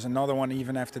mean, there's another one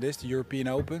even after this, the European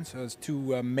Open. So it's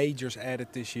 2 majors added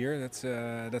this year. That's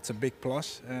a big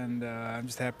plus, and I'm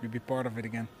just happy to be part of it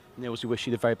again. Niels, we wish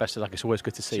you the very best of luck. It's always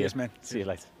good to see you. Cheers, man. See you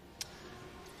later.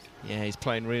 Yeah, he's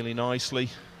playing really nicely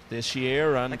this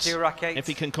year, and Thank you, Rack 8. if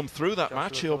he can come through that Joshua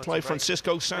match, he'll Fuller play to break.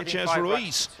 Francisco Leading Sanchez 5 Ruiz,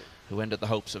 racks. who ended the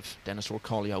hopes of Dennis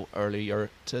Rocolio earlier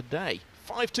today.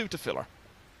 5-2 to Filler.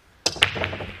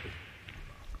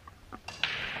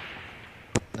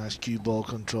 Nice cue ball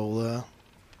control there.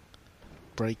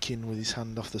 Breaking with his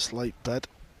hand off the slate bed.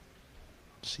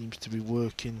 Seems to be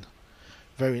working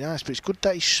very nice, but it's good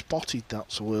that he spotted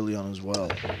that so early on as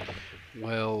well.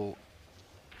 Well,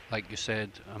 like you said,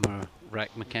 I'm a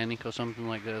rack mechanic or something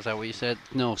like that. Is that what you said?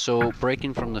 No, so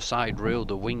breaking from the side rail,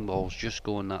 the wing ball's just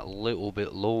going that little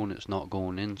bit low and it's not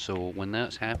going in. So when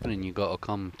that's happening, you got to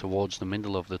come towards the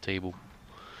middle of the table.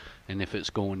 And if it's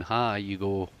going high, you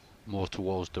go more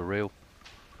towards the rail.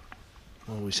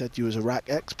 Well, we said you was a rack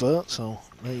expert, so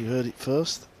there you heard it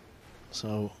first.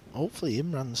 So hopefully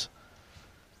Imran's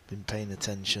been paying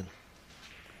attention.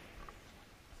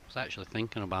 I was actually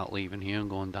thinking about leaving here and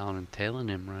going down and telling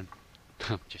Imran.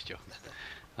 Just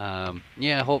joking.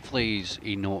 Yeah, hopefully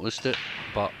he noticed it,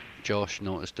 but Josh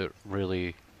noticed it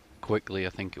really quickly. I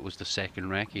think it was the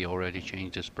second rack he already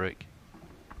changed his brick.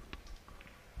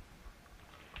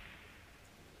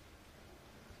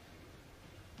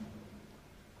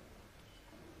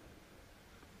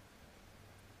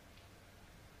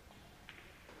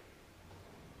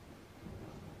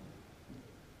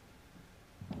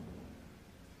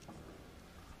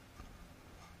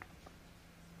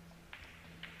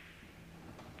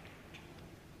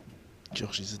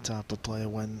 Josh is the type of player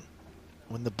when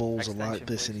the balls are like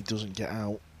this and he doesn't get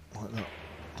out, like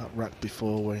that rack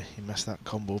before where he messed that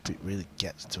combo up, it really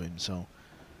gets to him. So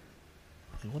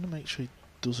you want to make sure he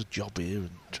does a job here and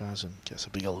tries and gets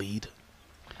a bigger lead.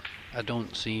 I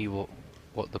don't see what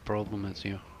the problem is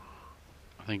here.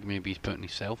 I think maybe he's putting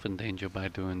himself in danger by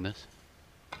doing this.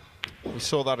 We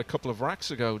saw that a couple of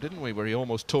racks ago, didn't we, where he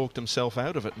almost talked himself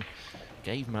out of it and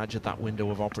gave Majid that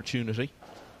window of opportunity.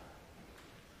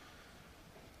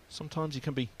 Sometimes you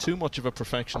can be too much of a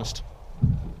perfectionist.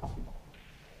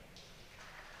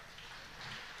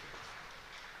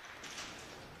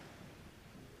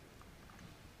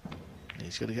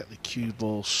 He's got to get the cue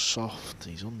ball soft.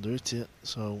 He's under it yet,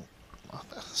 so I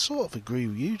sort of agree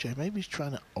with you, Jay. Maybe he's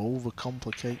trying to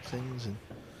overcomplicate things,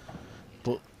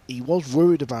 but he was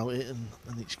worried about it, and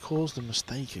it's caused a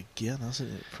mistake again,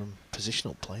 hasn't it? From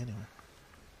positional play, anyway.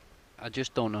 I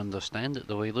just don't understand it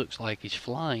though. He looks like he's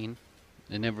flying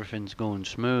and everything's going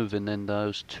smooth, and then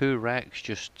those 2 racks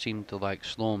just seem to like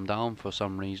slow him down for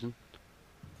some reason.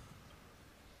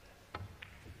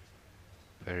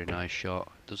 Very nice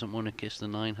shot. Doesn't want to kiss the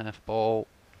 9.5 ball.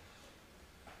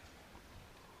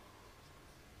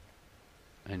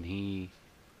 And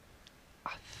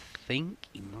I think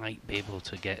he might be able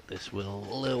to get this with a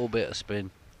little bit of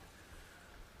spin.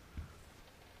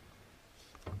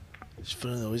 It's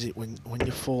funny though, is it, when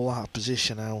you fall out of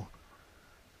position, how,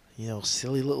 you know,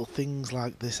 silly little things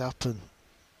like this happen.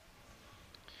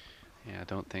 Yeah, I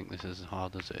don't think this is as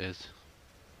hard as it is,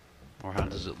 or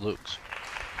hard as it looks.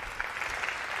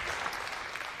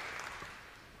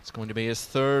 It's going to be his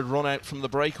 3rd run out from the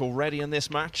break already in this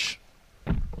match.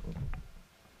 It's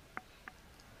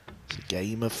a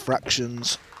game of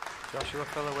fractions. Joshua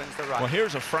Fuller wins the rack. Well,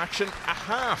 here's a fraction, a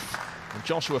half. And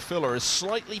Joshua Fuller is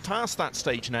slightly past that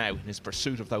stage now in his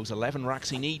pursuit of those 11 racks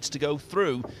he needs to go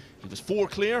through. He was 4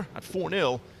 clear at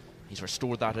 4-0. He's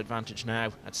restored that advantage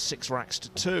now at 6 racks to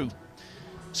 2.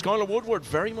 Skylar Woodward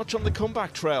very much on the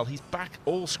comeback trail. He's back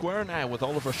all square now with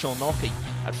Oliver Shalnocki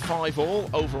at 5-all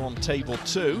over on table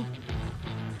 2.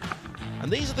 And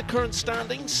these are the current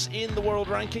standings in the world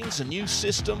rankings, a new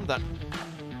system that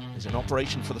is in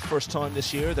operation for the first time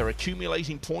this year. They're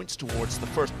accumulating points towards the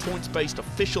first points-based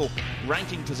official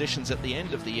ranking positions at the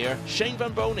end of the year. Shane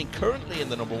Van Boning currently in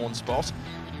the #1 spot,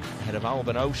 ahead of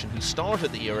Albin Ocean, who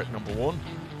started the year at #1.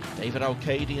 David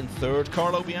O'Cady in 3rd.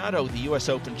 Carlo Biado, the US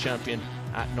Open champion,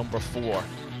 at #4.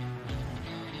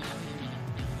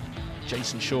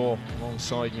 Jason Shaw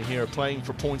alongside me here, playing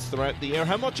for points throughout the year.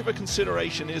 How much of a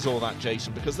consideration is all that,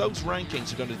 Jason? Because those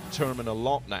rankings are going to determine a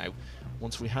lot now.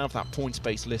 Once we have that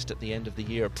points-based list at the end of the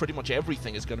year, pretty much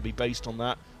everything is going to be based on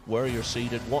that, where you're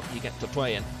seeded, what you get to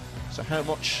play in. So how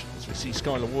much, as we see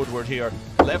Skylar Woodward here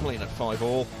levelling at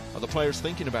 5-all, are the players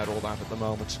thinking about all that at the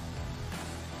moment?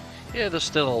 Yeah, there's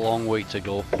still a long way to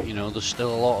go. You know, there's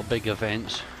still a lot of big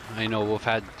events. I know we've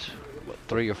had what,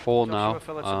 3 or 4 now. Joshua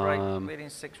Fuller to break, leading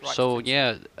 6 racks So to 2.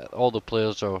 yeah, all the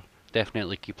players are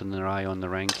definitely keeping their eye on the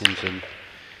rankings, and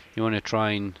you want to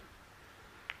try and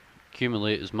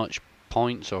accumulate as much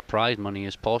points or prize money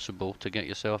as possible to get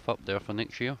yourself up there for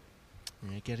next year.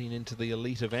 Yeah, getting into the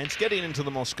elite events, getting into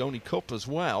the Mosconi Cup as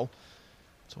well.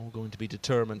 It's all going to be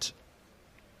determined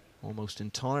almost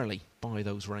entirely by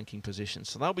those ranking positions.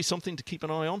 So that'll be something to keep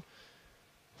an eye on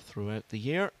throughout the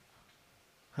year.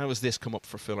 How has this come up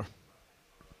for Filler?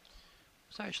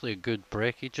 It's actually a good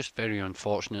break. It's just very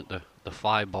unfortunate the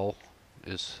 5 ball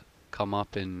has come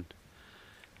up, and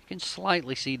you can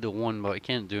slightly see the 1, but he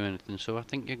can't do anything. So I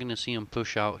think you're going to see him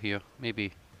push out here.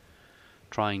 Maybe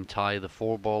try and tie the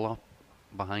 4 ball up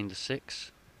behind the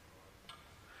 6.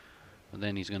 But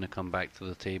then he's going to come back to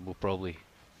the table, probably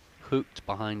hooked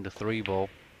behind the 3 ball.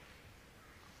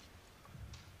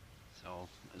 So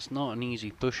it's not an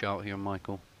easy push out here,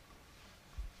 Michael.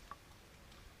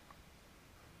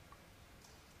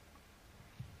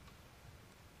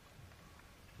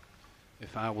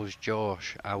 If I was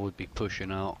Josh, I would be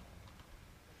pushing out.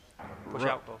 Push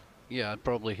out ball. Yeah, I'd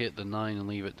probably hit the 9 and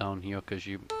leave it down here, because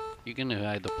you're going to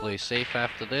either play safe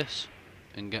after this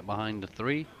and get behind the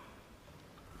 3.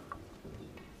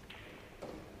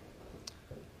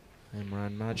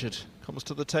 Imran Majid comes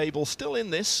to the table, still in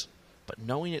this, but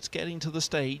knowing it's getting to the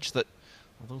stage that,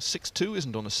 although 6-2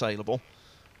 isn't unassailable,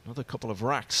 another couple of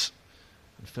racks,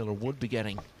 and Filler would be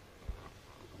getting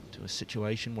to a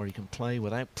situation where he can play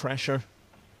without pressure,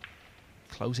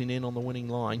 closing in on the winning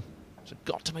line. So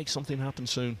got to make something happen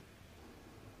soon.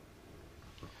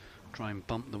 Try and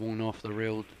bump the 1 off the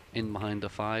rail in behind the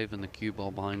 5 and the cue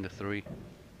ball behind the 3.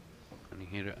 And he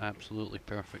hit it absolutely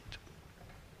perfect.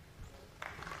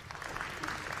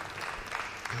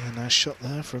 Yeah, nice shot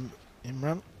there from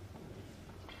Imran.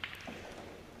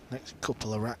 Next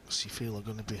couple of racks you feel are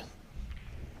going to be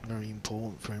very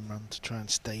important for Imran to try and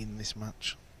stay in this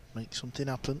match. Make something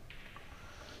happen.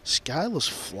 Skylar's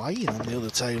flying on the other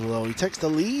table though. He takes the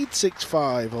lead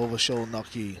 6-5 over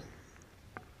Sholnoki.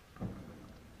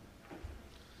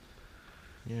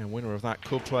 Yeah, winner of that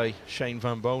could play Shane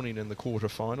Van Bonen in the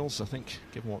quarterfinals. I think,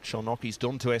 given what Sholnoki's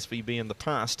done to SVB in the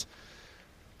past,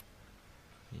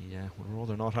 yeah, would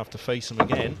rather not have to face him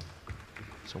again.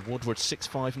 So Woodward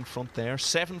 6-5 in front there.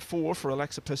 7-4 for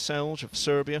Alexa Peselj of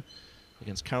Serbia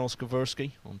against Karol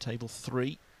Skaversky on table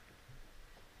 3.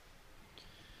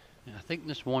 Yeah, I think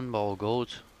this 1 ball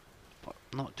goes, but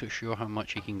I'm not too sure how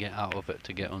much he can get out of it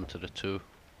to get onto the 2.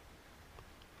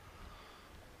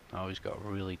 Oh, he's got a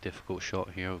really difficult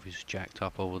shot here if he's jacked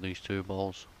up over these 2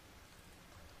 balls.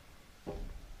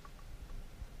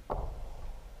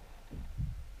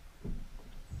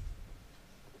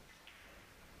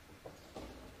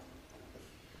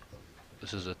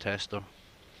 This is a tester.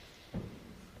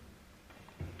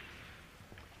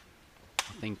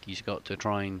 I think he's got to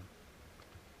try and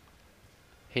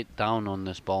hit down on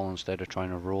this ball instead of trying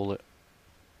to roll it.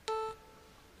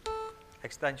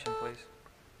 Extension, please.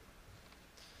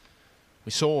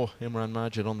 We saw Imran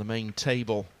Majid on the main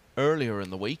table earlier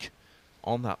in the week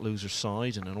on that loser's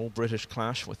side in an all-British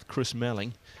clash with Chris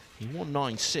Melling. He won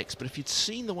 9-6, but if you'd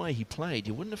seen the way he played,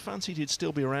 you wouldn't have fancied he'd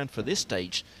still be around for this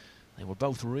stage. They were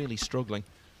both really struggling.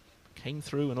 Came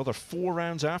through another 4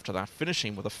 rounds after that,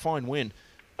 finishing with a fine win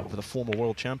over the former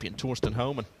world champion, Torsten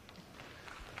Homan.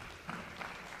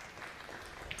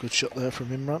 Good shot there from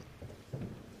Imran.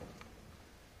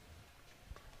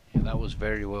 Yeah, that was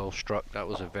very well struck. That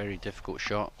was a very difficult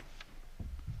shot.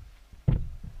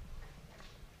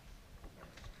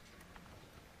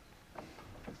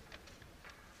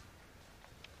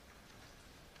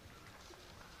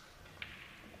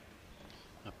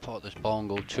 I pot this ball and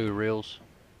go 2 reels.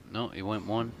 No, he went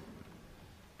 1.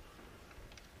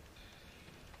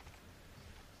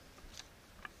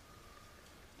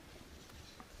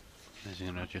 He's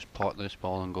going to just pot this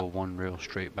ball and go 1 reel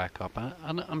straight back up.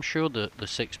 I'm sure the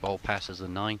 6 ball passes the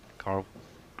 9, Carl.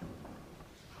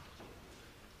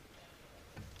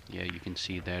 Yeah, you can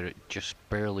see there it just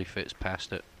barely fits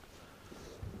past it.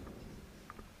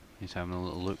 He's having a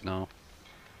little look now.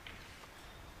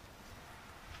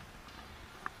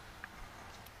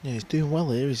 Yeah, he's doing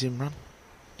well here, he's Imran.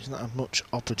 He's not had much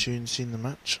opportunity in the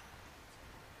match.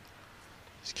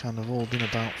 It's kind of all been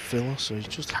about filler, so he's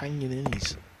just hanging in.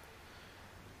 He's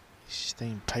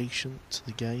staying patient to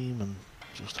the game and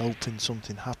just hoping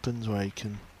something happens where he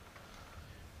can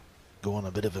go on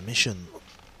a bit of a mission.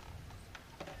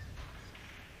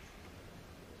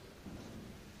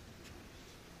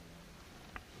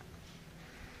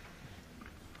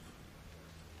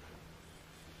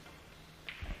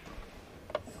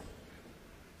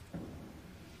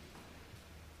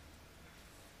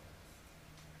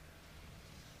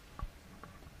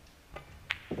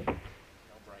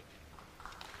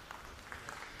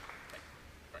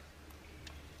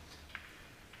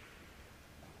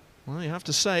 have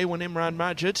to say when Imran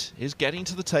Majid is getting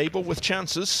to the table with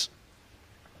chances.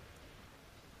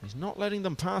 He's not letting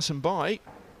them pass him by.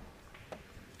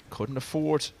 Couldn't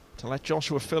afford to let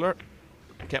Joshua Filler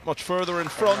get much further in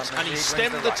front, and he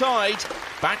stemmed the tide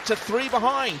back to 3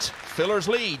 behind. Filler's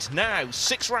lead now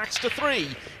 6 racks to 3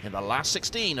 in the last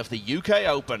 16 of the UK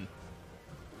Open.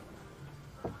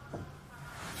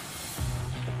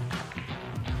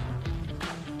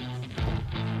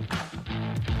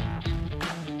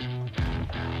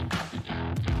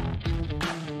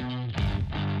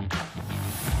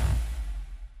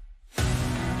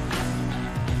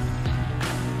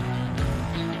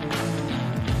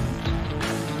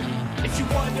 If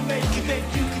you want to make it, then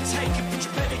you can take it, but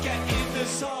you better get in the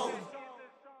zone.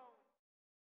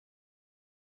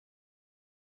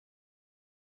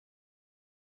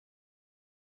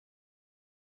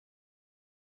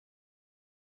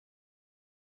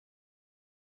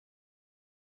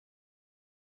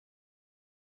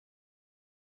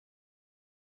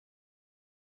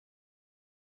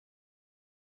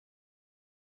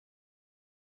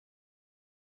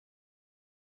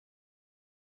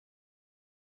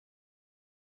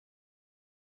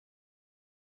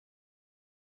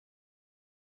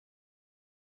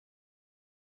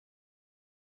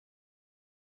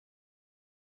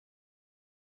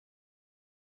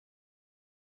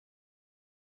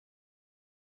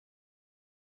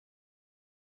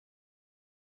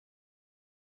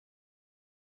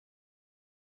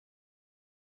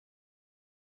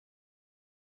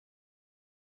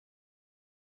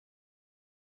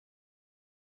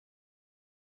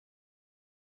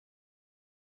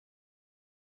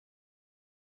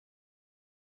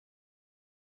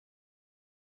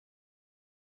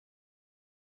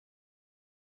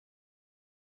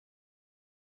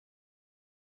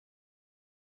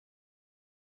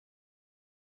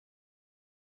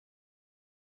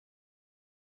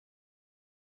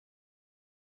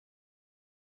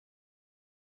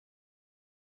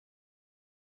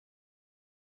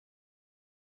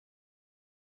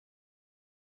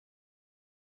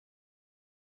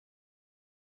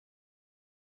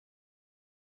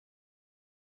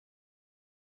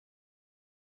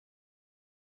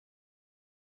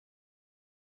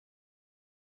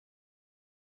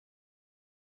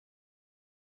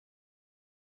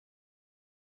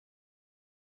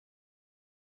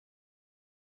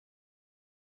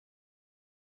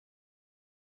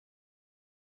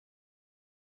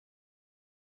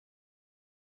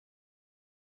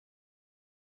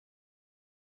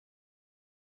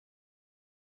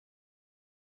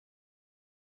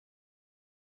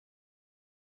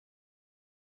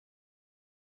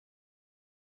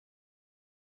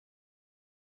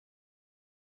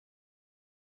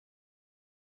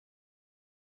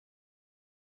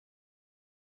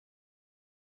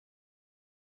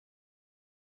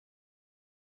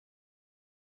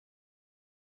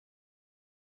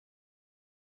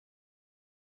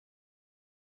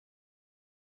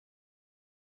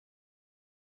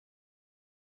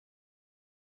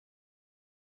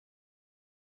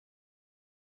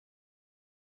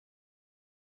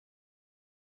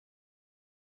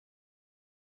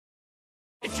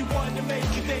 If you want to make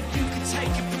it, then you can take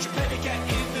it, but you better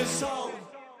get in the zone.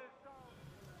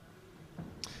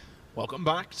 Welcome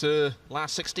back to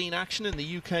last 16 action in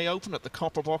the UK Open at the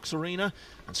Copper Box Arena,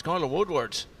 and Skylar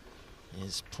Woodward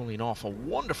is pulling off a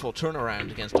wonderful turnaround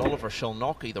against Oliver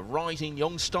Szolnoki, the rising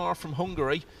young star from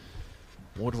Hungary.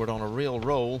 Woodward on a real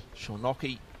roll.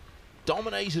 Szolnoki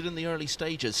dominated in the early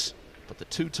stages, but the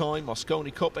 2-time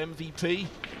Mosconi Cup MVP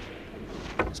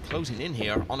is closing in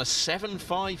here on a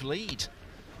 7-5 lead.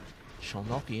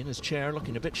 Szolnoki in his chair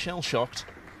looking a bit shell-shocked.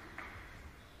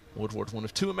 Woodward, one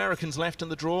of 2 Americans left in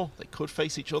the draw. They could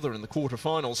face each other in the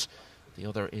quarterfinals. The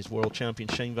other is world champion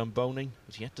Shane van Boening,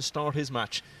 who's yet to start his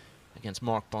match against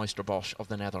Mark Bijsterbosch of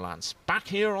the Netherlands. Back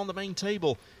here on the main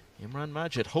table, Imran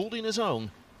Majid holding his own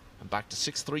and back to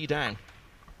 6-3 down.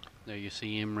 There you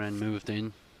see Imran moved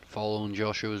in, following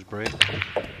Joshua's break.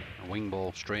 A wing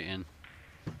ball straight in.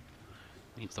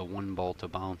 Needs the 1 ball to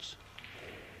bounce.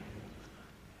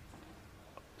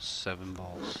 7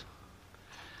 balls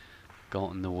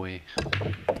got in the way.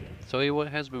 So he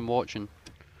has been watching.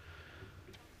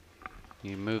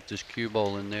 He moved his cue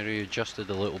ball in there, he adjusted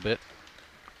a little bit.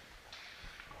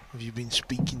 Have you been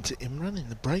speaking to Imran in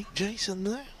the break, Jason,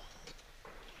 there?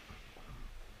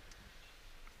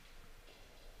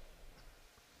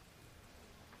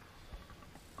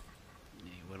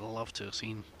 He would have loved to have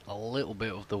seen a little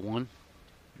bit of the 1,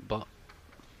 but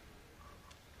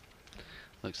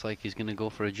looks like he's going to go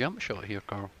for a jump shot here,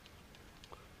 Carl.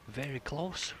 Very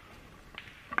close.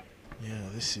 Yeah,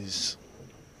 this is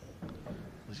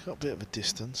He's got a bit of a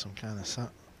distance. I'm kind of sat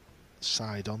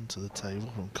side on to the table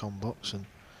from Combox, and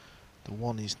the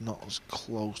one is not as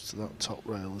close to that top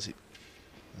rail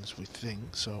as we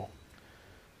think. So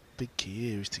big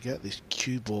key here is to get this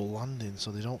cue ball landing so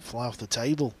they don't fly off the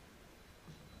table.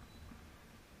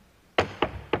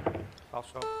 Foul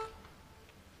shot.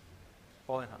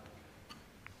 Ball in hand.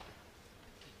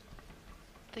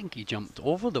 I think he jumped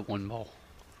over the one ball.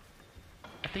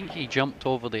 I think he jumped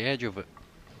over the edge of it.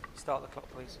 Start the clock,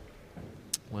 please.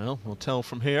 Well, we'll tell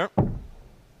from here.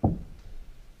 Well,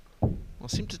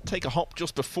 seem to take a hop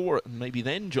just before it and maybe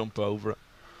then jump over it.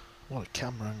 What a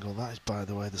camera angle that is, by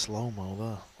the way, the slow-mo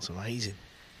there. That's amazing.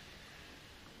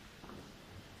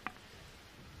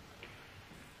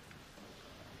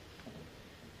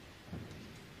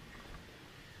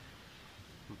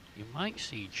 You might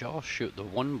see Josh shoot the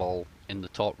one ball in the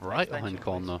top right-hand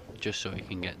corner just so he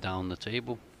can get down the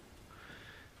table.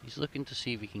 He's looking to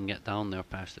see if he can get down there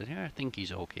past it. Yeah, I think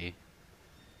he's okay.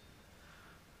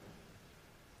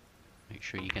 Make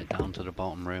sure you get down to the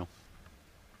bottom rail.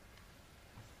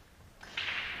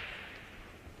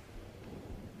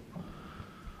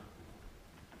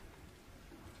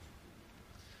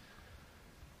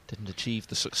 Didn't achieve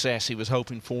the success he was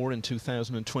hoping for in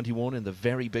 2021 in the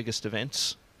very biggest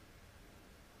events.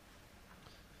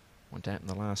 Went out in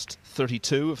the last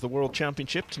 32 of the World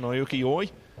Championship to Naoki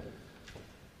Oi.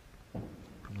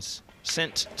 Was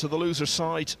sent to the loser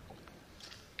side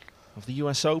of the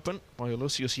US Open by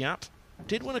Lucius Yap.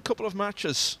 Did win a couple of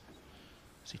matches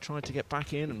as he tried to get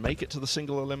back in and make it to the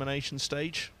single elimination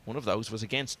stage. One of those was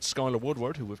against Skylar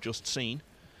Woodward, who we've just seen,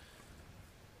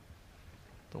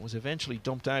 but was eventually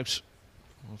dumped out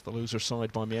of the loser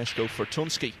side by Mieszko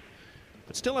Fortunski.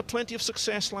 But still had plenty of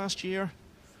success last year.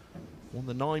 Won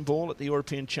the 9-ball at the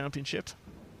European Championship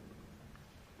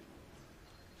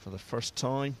for the first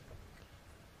time.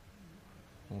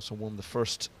 Also won the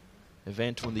first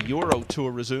event when the Euro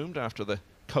Tour resumed after the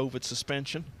COVID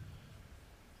suspension.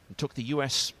 And took the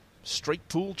US Straight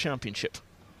Pool Championship.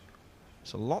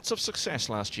 So lots of success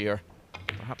last year.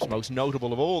 Perhaps most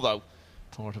notable of all, though,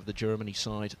 part of the Germany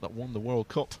side that won the World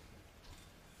Cup.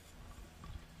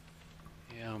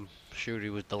 Yeah, I'm sure he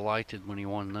was delighted when he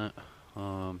won that.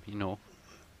 You know,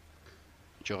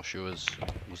 Joshua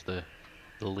was the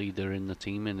leader in the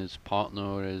team, and his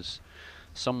partner is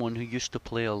someone who used to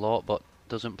play a lot but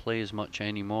doesn't play as much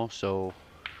anymore. So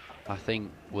I think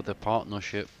with the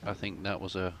partnership, I think that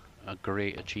was a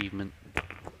great achievement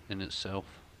in itself.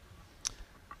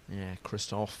 Yeah,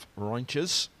 Christoph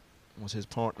Reintjes was his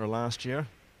partner last year.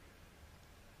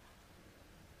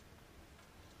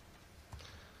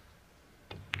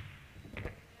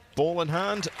 Ball in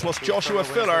hand plus Joshua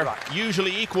Filler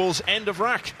usually equals end of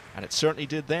rack, and it certainly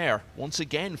did there. Once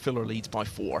again, Filler leads by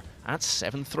 4 at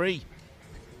 7-3.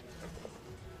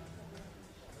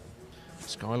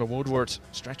 Skylar Woodward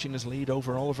stretching his lead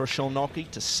over Oliver Szolnocki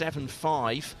to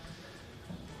 7-5.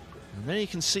 And there you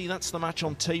can see that's the match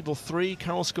on table 3.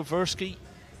 Karol Skaversky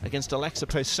against Alexa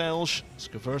Peselj.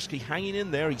 Skaversky hanging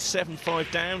in there. He's 7-5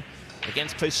 down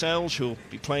against Peselj, who'll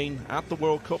be playing at the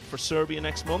World Cup for Serbia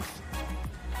next month,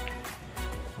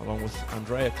 along with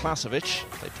Andrea Klasovic.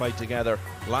 They played together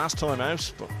last time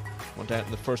out, but went out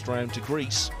in the first round to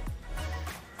Greece.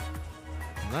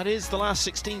 And that is the last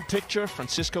 16 picture.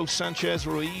 Francisco Sanchez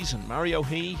Ruiz and Mario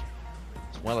He,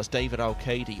 as well as David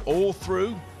Al-Kaidi, all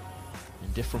through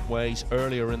in different ways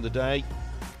earlier in the day.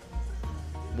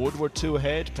 Woodward 2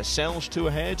 ahead, Peselj 2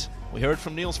 ahead. We heard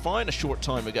from Niels Fine a short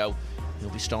time ago. He'll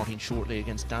be starting shortly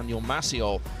against Daniel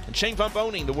Maciol. And Shane van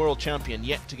Boening, the world champion,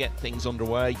 yet to get things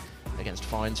underway against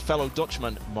Fine's fellow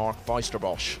Dutchman, Mark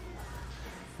Bijsterbosch.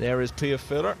 There is Pia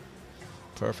Filler.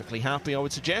 Perfectly happy, I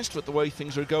would suggest, with the way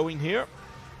things are going here.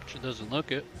 She doesn't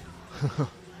look it.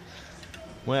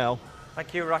 Well,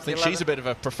 Thank you, I rack think 11. she's a bit of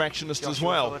a perfectionist Joshua as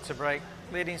well. Filler to break,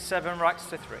 leading 7 racks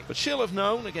to 3. But she'll have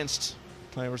known against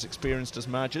players experienced as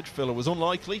Majid. Filler was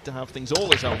unlikely to have things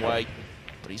all his own way,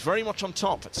 but he's very much on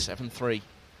top at 7-3.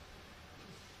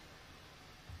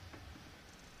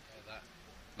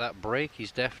 That break,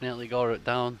 he's definitely got it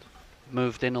down.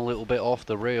 Moved in a little bit off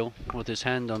the rail with his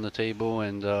hand on the table,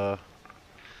 and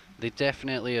they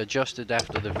definitely adjusted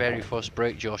after the very first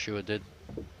break Joshua did.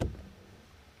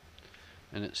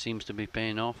 And it seems to be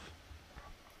paying off.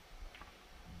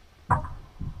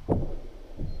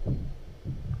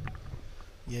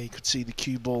 Yeah, you could see the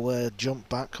cue ball there jump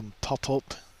back and pop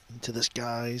up into the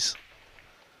skies.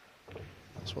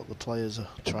 That's what the players are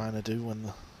trying to do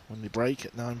when they break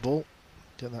at 9-ball.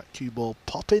 Get that cue ball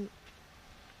popping.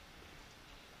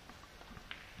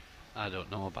 I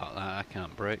don't know about that, I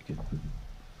can't break.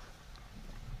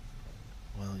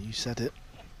 Well, you said it.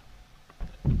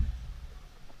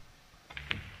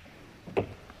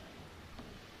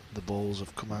 the balls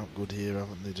have come out good here,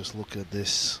 haven't they? Just look at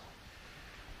this.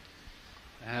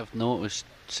 I have noticed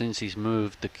since he's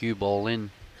moved the cue ball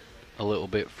in a little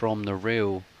bit from the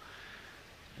rail,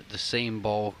 the same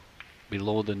ball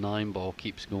below the 9 ball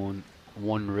keeps going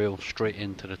one rail straight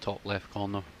into the top left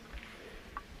corner.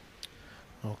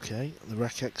 Okay, the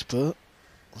rec expert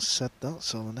has said that,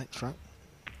 so the next rack,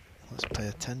 let's pay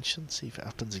attention, see if it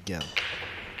happens again.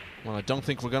 Well, I don't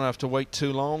think we're going to have to wait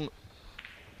too long.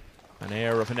 An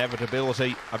air of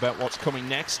inevitability about what's coming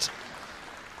next.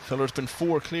 Filler's been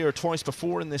 4 clear twice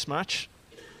before in this match.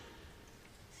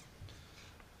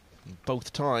 And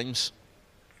both times,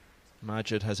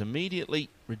 Majid has immediately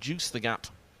reduced the gap.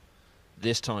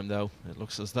 This time, though, it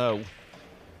looks as though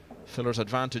Filler's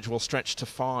advantage will stretch to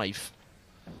 5.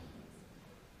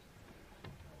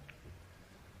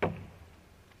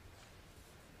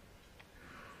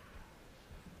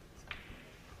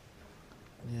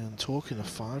 Yeah, and talking of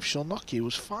 5, Shalnocki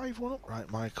was 5-1 up,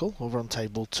 right, Michael, over on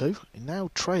table 2. He now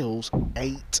trails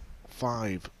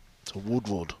 8-5 to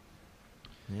Woodward.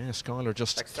 Yeah, Skyler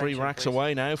just 3 racks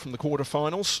away now from the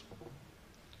quarterfinals.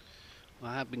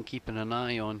 I have been keeping an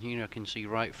eye on here. I can see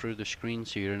right through the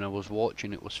screens here, and I was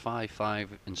watching. It was 5-5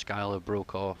 and Skyler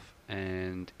broke off,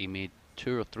 and he made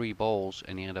 2 or 3 balls,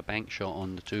 and he had a bank shot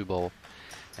on the 2 ball,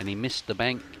 and he missed the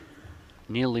bank,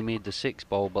 nearly made the 6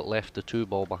 ball, but left the 2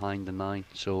 ball behind the 9.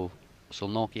 So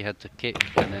Noki had to kick,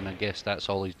 and then I guess that's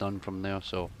all he's done from there.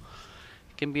 So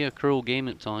it can be a cruel game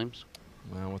at times.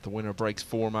 Well, with the winner breaks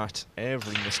format,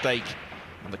 every mistake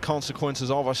and the consequences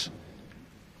of it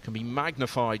can be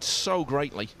magnified so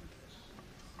greatly.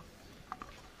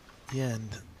 Yeah, and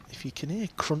if you can hear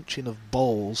crunching of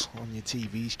balls on your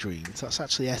TV screens, that's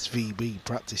actually SVB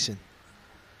practicing.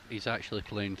 He's actually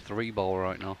playing 3 ball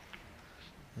right now.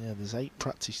 Yeah, there's 8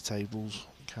 practice tables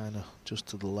kind of just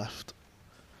to the left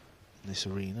in this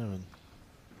arena, and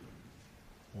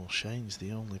well, Shane's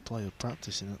the only player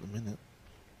practicing at the minute.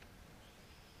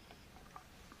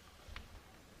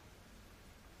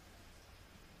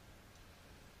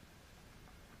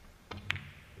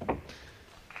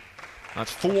 That's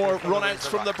 4 run-outs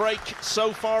from the break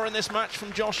so far in this match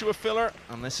from Joshua Filler,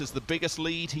 and this is the biggest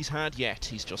lead he's had yet.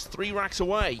 He's just 3 racks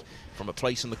away from a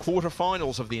place in the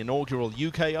quarterfinals of the inaugural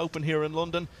UK Open here in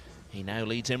London. He now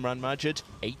leads Imran Majid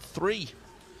 8-3.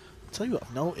 I'll tell you what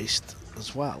I've noticed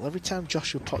as well. Every time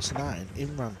Joshua pots an iron,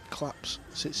 Imran claps,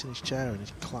 sits in his chair and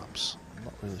he claps. I'm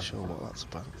not really sure what that's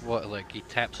about. What, like he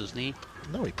taps his knee?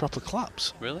 No, he proper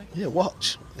claps. Really? Yeah,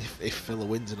 watch. If Filler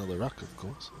wins another rack, of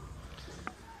course.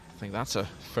 I think that's a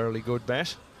fairly good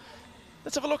bet.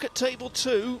 Let's have a look at table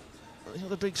 2. The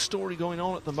other big story going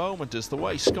on at the moment is the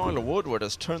way Skyler Woodward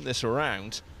has turned this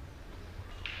around.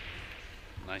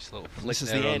 Nice little flick. This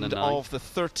is the end of the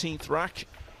 13th rack.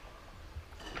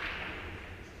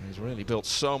 He's really built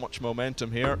so much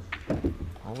momentum here.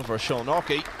 Oliver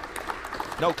Shalnocki.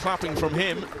 No clapping from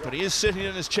him, but he is sitting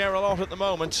in his chair a lot at the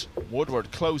moment.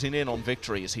 Woodward closing in on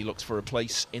victory as he looks for a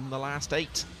place in the last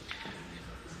 8.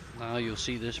 Now you'll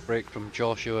see this break from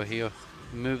Joshua here.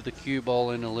 Move the cue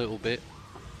ball in a little bit,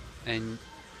 and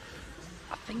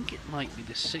I think it might be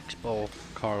the 6 ball,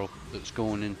 Carl, that's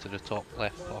going into the top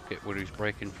left pocket where he's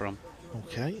breaking from.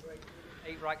 Okay.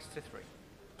 8 racks to 3.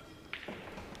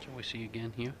 Shall we see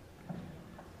again here?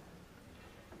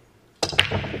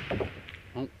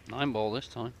 Oh, 9 ball this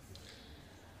time.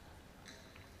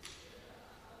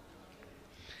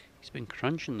 He's been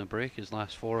crunching the break his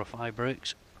last 4 or 5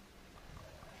 breaks.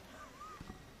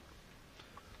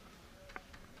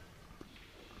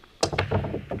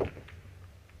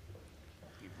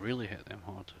 He really hit them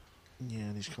hard. Yeah,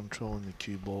 and he's controlling the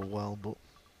cue ball well, but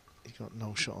he got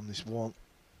no shot on this one.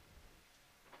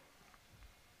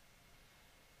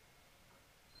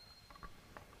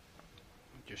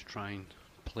 Just try and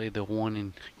play the 1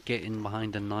 and get in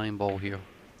behind the 9 ball here.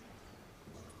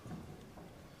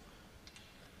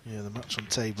 Yeah, the match on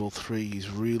table 3 is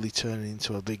really turning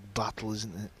into a big battle,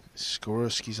 isn't it?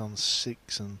 Skorsky's on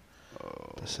 6 and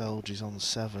Baselji's on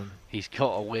 7. He's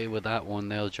got away with that one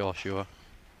there, Joshua.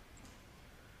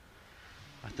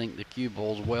 I think the cue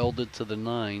ball's welded to the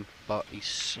 9, but he's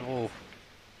so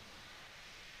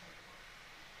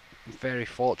very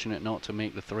fortunate not to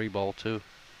make the 3 ball too.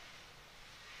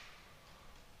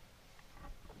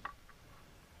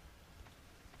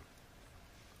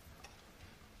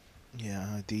 Yeah,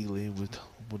 ideally would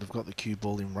have got the cue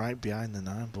ball in right behind the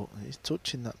 9, but he's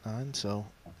touching that 9, so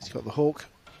he's got the hook.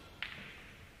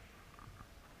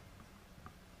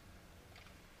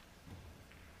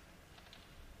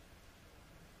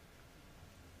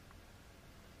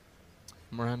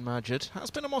 Imran Majid has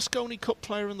been a Mosconi Cup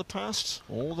player in the past,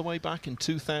 all the way back in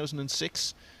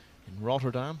 2006 in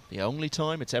Rotterdam. The only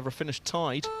time it's ever finished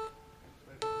tied.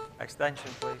 Extension,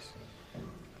 please.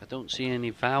 I don't see any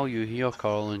value here,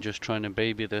 Carl, in just trying to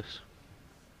baby this.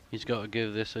 He's got to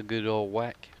give this a good old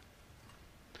whack.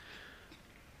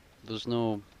 There's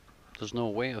no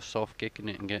way of soft kicking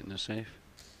it and getting it safe.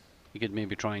 You could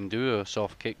maybe try and do a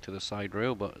soft kick to the side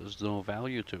rail, but there's no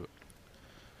value to it.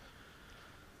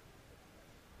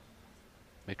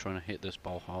 They're trying to hit this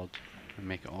ball hard and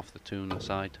make it off the two on the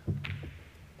side.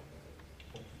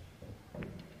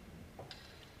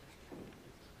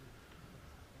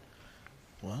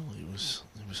 Well, he was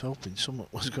hoping something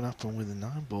was going to happen with the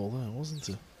 9 ball there, wasn't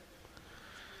it?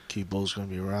 Cue ball's going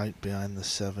to be right behind the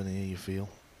 7 here, you feel?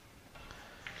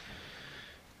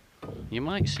 You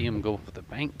might see him go for the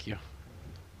bank here.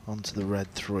 Onto the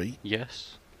red 3.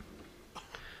 Yes.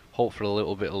 Hope for a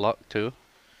little bit of luck too.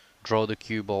 Draw the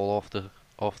cue ball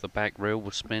off the back rail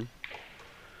with spin.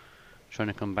 Trying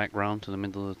to come back round to the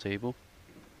middle of the table.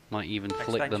 Might even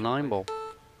flick the 9 ball.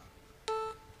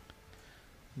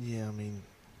 Yeah, I mean,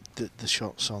 the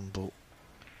shot's on, but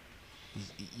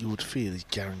you would feel he's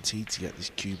guaranteed to get this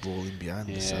cue ball in behind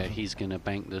the 7. Yeah, he's going to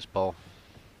bank this ball.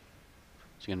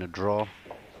 He's going to draw.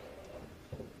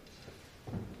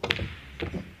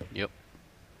 Yep.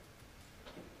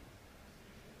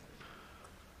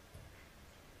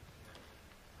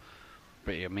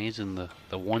 Pretty amazing,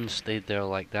 the 1 stayed there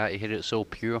like that. He hit it so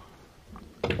pure.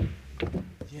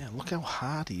 Yeah, look how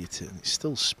hard he hit it, and it's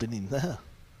still spinning there.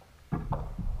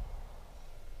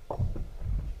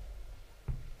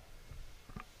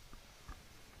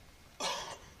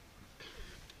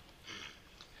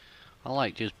 I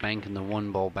like just banking the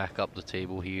 1 ball back up the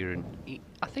table here, and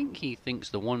I think he thinks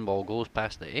the 1 ball goes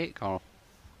past the 8, Carl.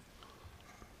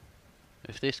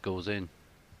 If this goes in.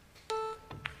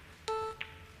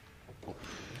 Oh.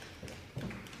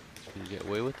 Can he get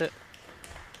away with it?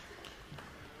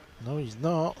 No, he's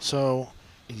not. So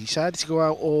he decided to go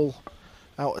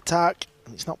out attack,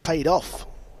 and it's not paid off.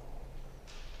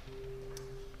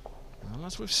 Well,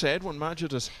 as we've said, when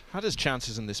Majid has had his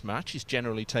chances in this match, he's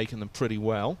generally taken them pretty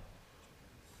well.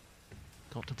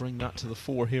 Got to bring that to the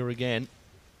fore here again.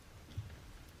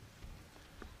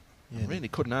 Yeah, really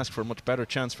couldn't ask for a much better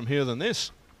chance from here than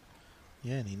this.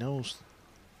 Yeah, and he knows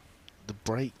the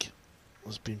break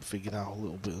has been figured out a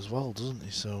little bit as well, doesn't he?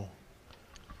 So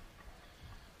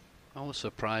I was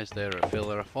surprised there at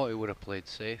Filler. I thought he would have played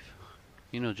safe.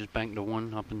 You know, just bank the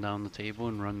 1 up and down the table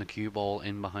and run the cue ball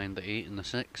in behind the 8 and the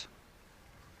 6.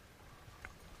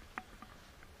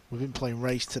 we've been playing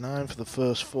race to 9 for the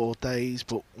first 4 days,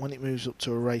 but when it moves up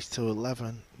to a race to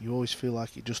 11, you always feel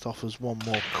like it just offers one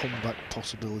more comeback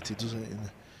possibility, doesn't it,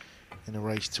 in a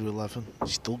race to 11.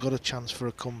 He's still got a chance for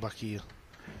a comeback here.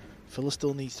 Filler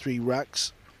still needs 3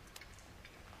 racks.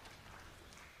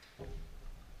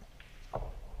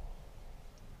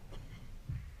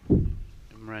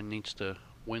 Imran needs to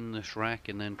win this rack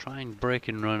and then try and break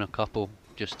and run a couple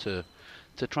just to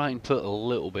try and put a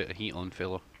little bit of heat on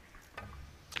Filler.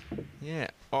 Yeah.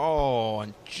 Oh,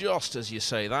 and just as you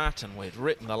say that, and we'd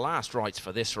written the last rights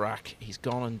for this rack, he's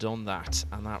gone and done that,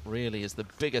 and that really is the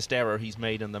biggest error he's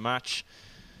made in the match.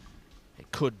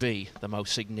 It could be the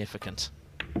most significant.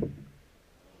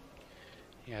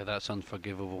 Yeah, that's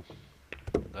unforgivable.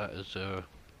 That is a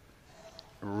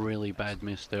really bad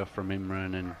miss there from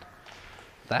Imran, and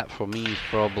that for me is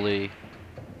probably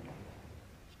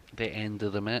the end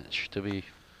of the match, to be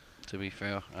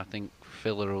fair. I think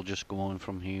Filler will just go on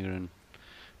from here and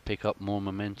pick up more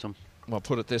momentum. Well,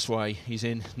 put it this way, he's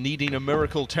in needing a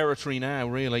miracle territory now,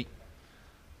 really.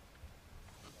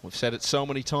 We've said it so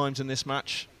many times in this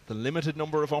match, the limited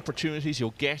number of opportunities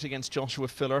you'll get against Joshua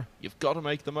Filler, you've got to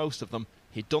make the most of them.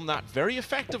 He'd done that very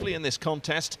effectively in this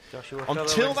contest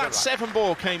until that 7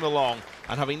 ball came along,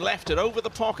 and having left it over the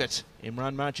pocket,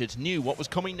 Imran Majid knew what was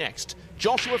coming next.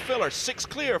 Joshua Filler 6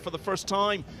 clear for the first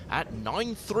time at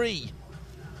 9-3.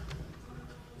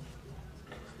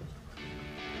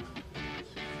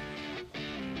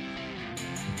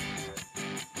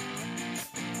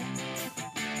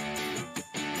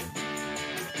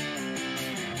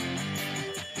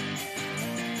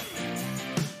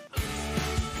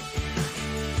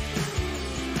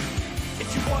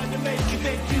 To make it,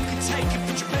 then you can take it,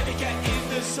 but you better get in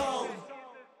the zone.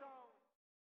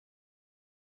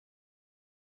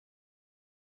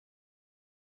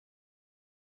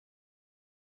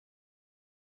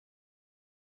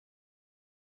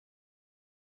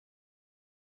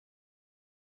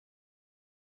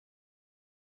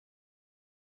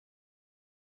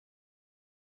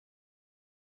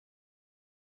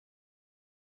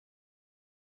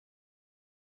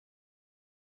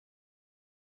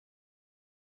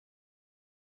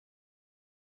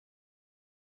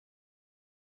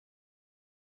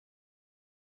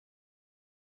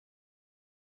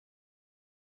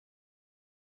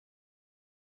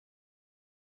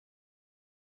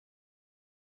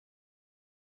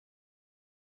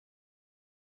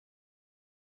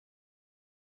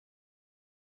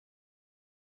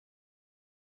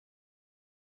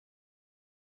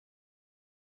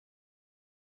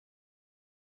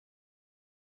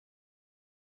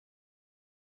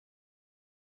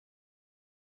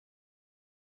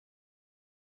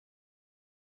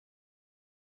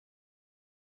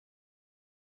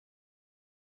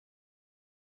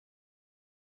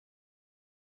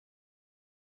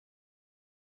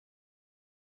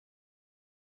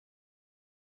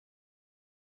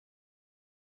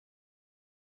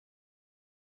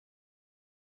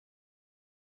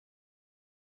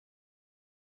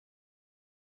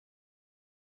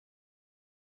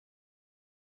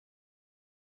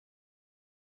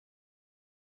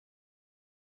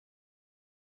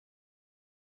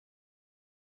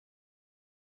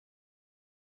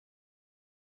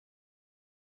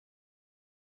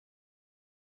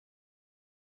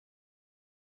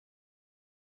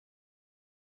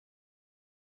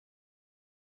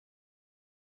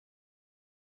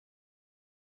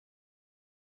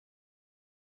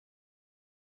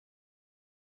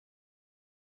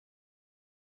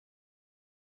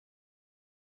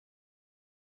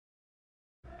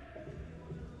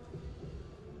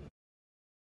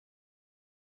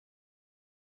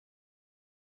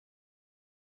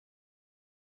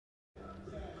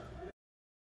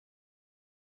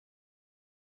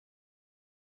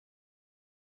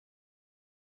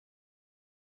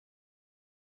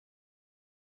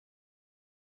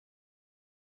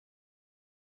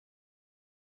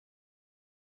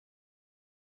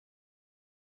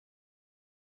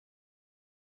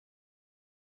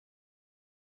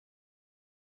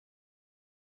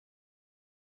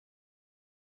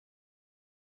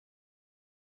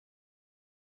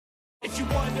 If you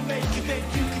want to make it, then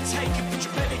you can take it, but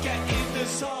you better get in the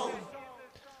zone.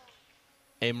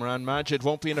 Imran Majid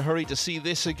won't be in a hurry to see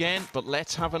this again, but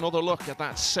let's have another look at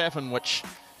that 7, which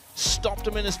stopped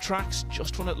him in his tracks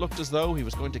just when it looked as though he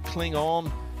was going to cling on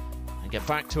and get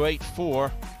back to 8-4.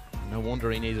 No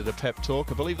wonder he needed a pep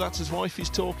talk. I believe that's his wife he's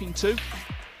talking to.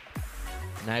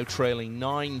 Now trailing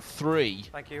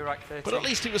 9-3. Thank you, rack 13. But at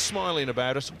least he was smiling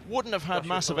about it. Wouldn't have had Joshua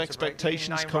massive Phillips to break.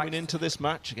 expectations 9 coming racks. into this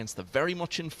match against the very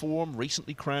much in form,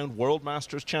 recently crowned World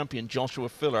Masters champion Joshua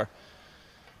Filler.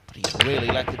 But he's really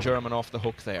let the German off the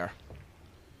hook there.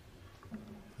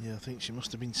 Yeah, I think she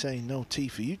must have been saying no tea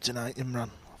for you tonight, Imran,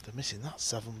 after missing that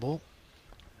 7 ball.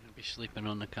 I'll be sleeping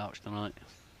on the couch tonight.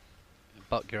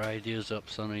 Buck your ideas up,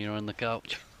 son, or you're on the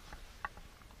couch.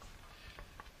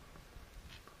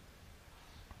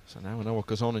 So now we know what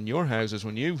goes on in your houses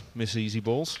when you miss easy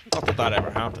balls. Not that that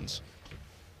ever happens.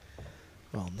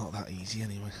 Well, not that easy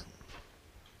anyway.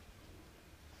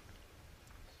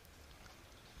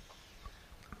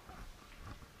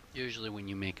 Usually when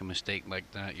you make a mistake like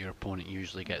that, your opponent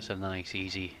usually gets a nice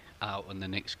easy out, and the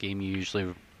next game you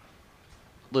usually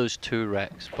lose 2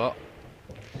 wrecks, but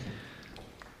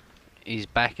he's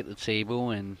back at the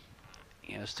table and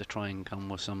he has to try and come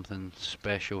with something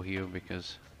special here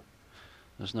because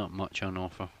there's not much on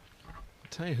offer. I'll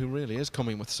tell you who really is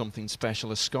coming with something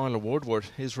special is Skylar Woodward.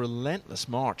 His relentless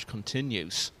march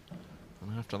continues.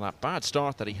 And after that bad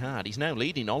start that he had, he's now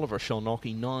leading Oliver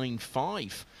Shalnocki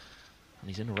 9-5. And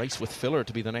he's in a race with Filler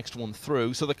to be the next one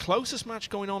through. So the closest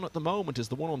match going on at the moment is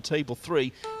the one on table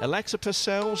 3. Alexa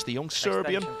Pesels, the young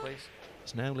Serbian,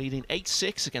 is now leading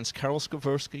 8-6 against Karol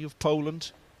Skawersky of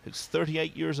Poland, who's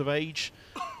 38 years of age,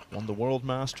 won the World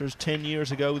Masters 10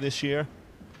 years ago this year,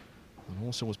 and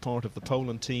also was part of the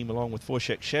Poland team along with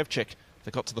Wojciech Szewczyk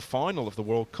that got to the final of the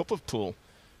World Cup of Pool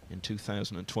in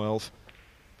 2012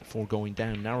 before going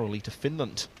down narrowly to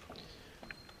Finland.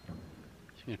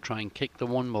 He's going to try and kick the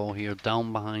 1 ball here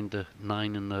down behind the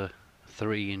 9 and the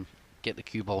 3 and get the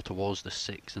cue ball towards the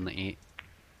 6 and the 8.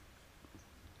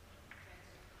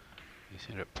 He's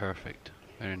hit it perfect.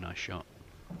 Very nice shot.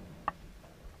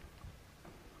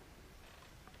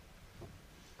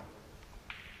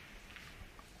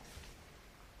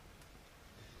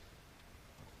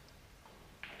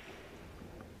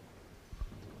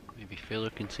 Maybe Filler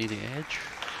can see the edge.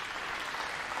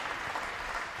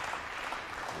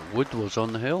 Wood was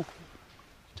on the hill.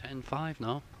 10-5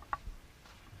 now.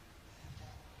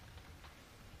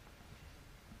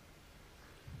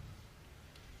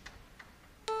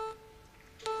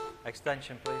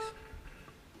 Extension, please.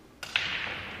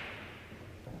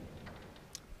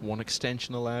 1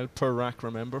 extension allowed per rack,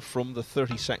 remember, from the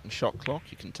 30-second shot clock.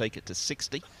 You can take it to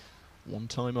 60, 1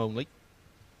 time only.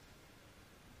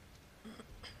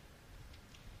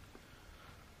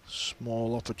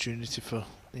 Small opportunity for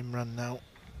Imran now.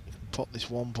 He can pot this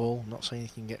 1 ball. I'm not saying he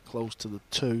can get close to the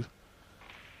 2,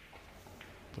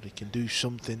 but he can do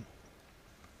something.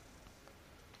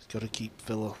 He's got to keep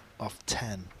Filler off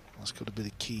 10. That's got to be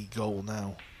the key goal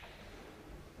now.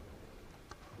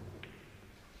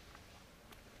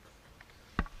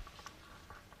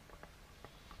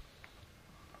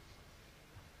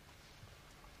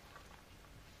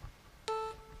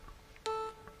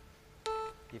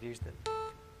 You've used it.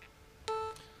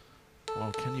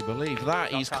 Well, can you believe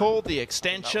that? He's Time. called the That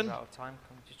extension. was out of time.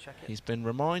 Can we just check it? He's been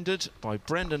reminded by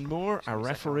Brendan Moore, a Just 1 second, I'll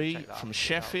referee check that from out.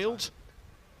 Sheffield,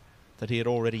 that he had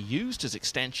already used his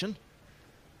extension.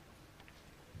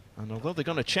 And although they're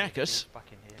going to check it, Back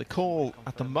in here. the call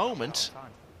at the Confirm that was out of moment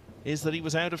time. is that he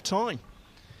was out of time.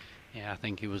 Yeah, I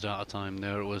think he was out of time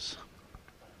there. It was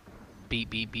beep,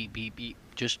 beep, beep, beep, beep,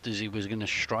 just as he was going to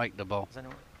strike the ball. Does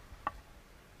anyone?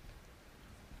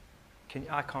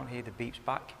 I can't hear the beeps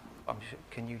back.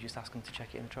 Can you just ask them to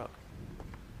check it in the truck?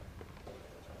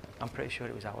 I'm pretty sure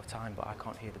it was out of time, but I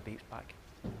can't hear the beeps back.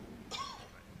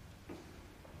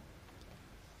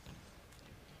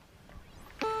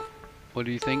 What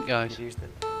do you think, guys? You've used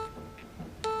it.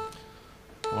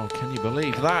 Well, can you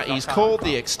believe that? He's That called was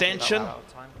the out extension.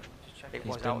 of time. Just check it.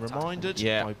 He's was out been of time. reminded by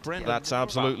Yeah. Brendan. That's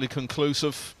absolutely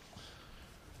conclusive.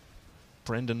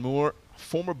 Brendan Moore,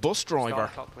 former bus driver, the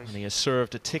clock, please. and he has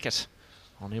served a ticket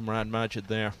on Imran Majid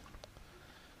there.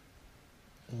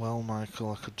 Well,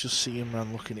 Michael, I could just see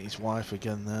Imran looking at his wife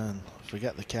again there, and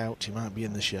forget the couch, he might be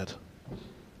in the shed.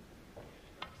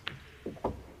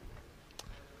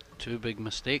 2 big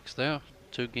mistakes there.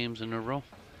 2 games in a row.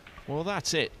 Well,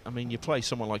 that's it. I mean, you play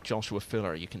someone like Joshua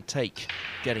Filler, you can take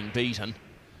getting beaten,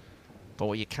 but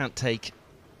what you can't take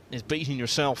is beating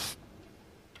yourself.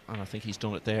 And I think he's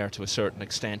done it there to a certain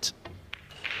extent.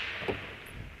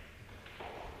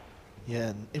 Yeah,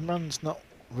 and Imran's not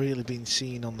really been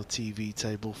seen on the TV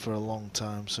table for a long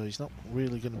time, so he's not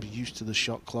really going to be used to the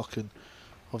shot clock. And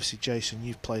obviously, Jason,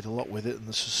 you've played a lot with it, and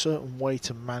there's a certain way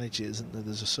to manage it, isn't there?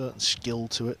 There's a certain skill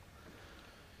to it,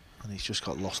 and he's just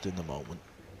got lost in the moment.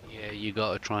 Yeah, you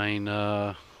got to try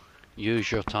and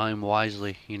use your time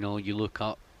wisely. You know, you look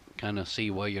up, kind of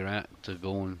see where you're at to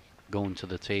going to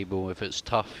the table. If it's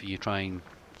tough, you try and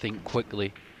think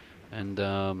quickly, and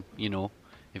you know,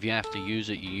 if you have to use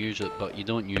it, you use it, but you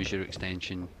don't use your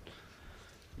extension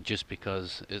just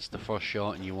because it's the first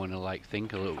shot and you want to like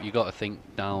think a little. You got to think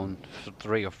down for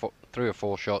three or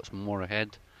four shots more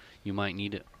ahead. You might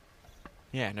need it.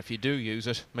 Yeah, and if you do use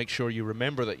it, make sure you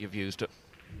remember that you've used it.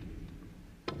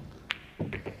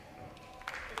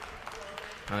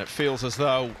 And it feels as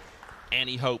though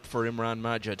any hope for Imran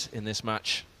Majid in this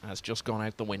match has just gone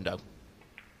out the window.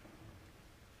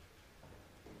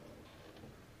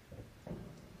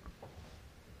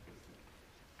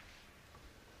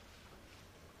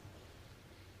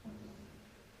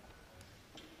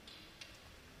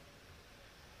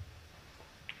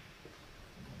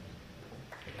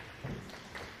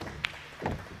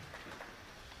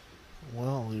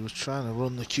 Well, he was trying to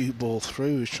run the cue ball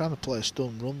through. He was trying to play a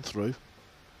stun run through,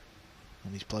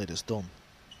 and he's played a stun.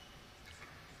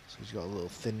 So he's got a little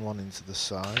thin one into the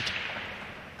side.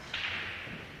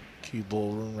 Cue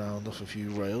ball run round off a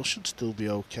few rails, should still be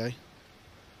okay.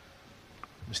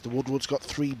 Mr. Woodward's got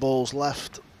 3 balls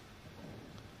left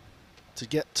to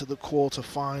get to the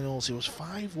quarter-finals. He was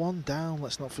 5-1 down,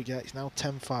 let's not forget. He's now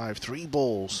 10-5, 3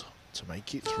 balls to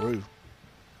make it through.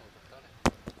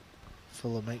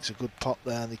 Fuller makes a good pot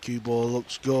there, and the cue ball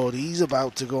looks good. He's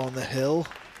about to go on the hill.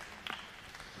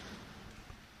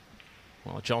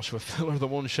 Well, Joshua Fuller, the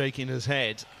one shaking his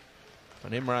head.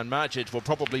 And Imran Majid will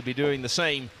probably be doing the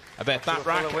same about that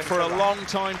racket for a long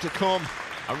time to come.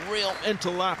 A real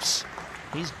mental lapse.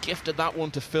 He's gifted that one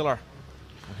to Fuller.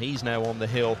 And he's now on the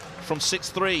hill. From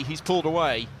 6-3, he's pulled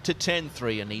away to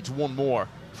 10-3 and needs one more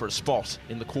for a spot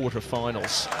in the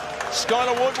quarter-finals.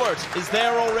 Skylar Woodward is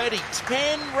there already.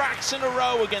 10 racks in a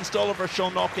row against Oliver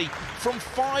Szolnocki from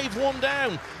 5-1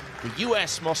 down. The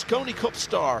US Mosconi Cup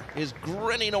star is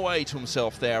grinning away to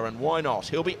himself there, and why not?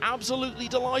 He'll be absolutely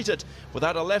delighted with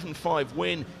that 11-5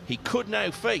 win. He could now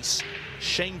face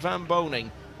Shane Van Boning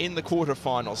in the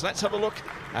quarterfinals. Let's have a look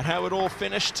at how it all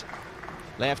finished.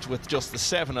 Left with just the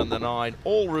 7 and the 9,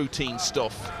 all routine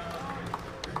stuff.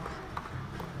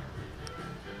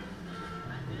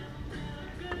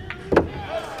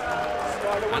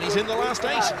 And he's in the last 8.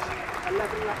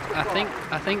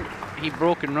 I think he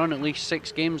broke and run at least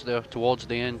 6 games there towards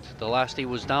the end. The last he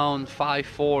was down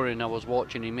 5-4 and I was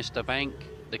watching, he missed a bank.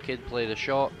 The kid played a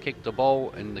shot, kicked the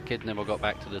ball, and the kid never got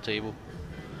back to the table.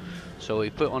 So he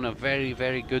put on a very,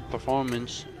 very good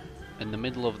performance in the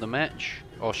middle of the match.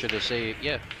 Or should I say,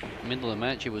 yeah, middle of the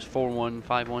match. He was 4-1,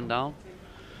 5-1 down.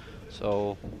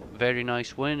 So very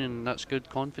nice win, and that's good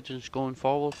confidence going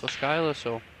forward for Skylar.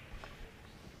 So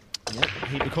yep,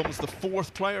 he becomes the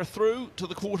 4th player through to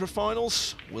the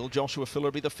quarterfinals. Will Joshua Fuller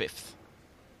be the 5th?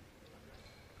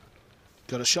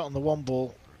 Got a shot on the 1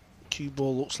 ball. Cue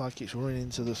ball looks like it's running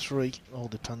into the 3. All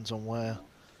depends on where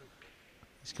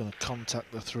he's going to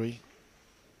contact the 3.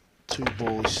 2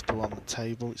 ball is still on the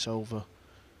table. It's over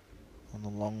on the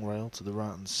long rail to the right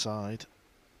hand side.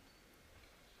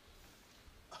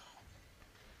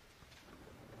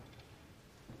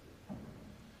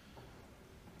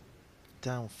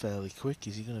 Down fairly quick.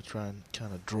 Is he going to try and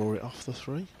kind of draw it off the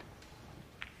 3?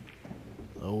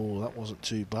 Oh, that wasn't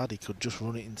too bad. He could just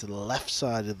run it into the left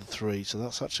side of the 3, so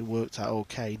that's actually worked out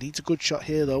okay. Needs a good shot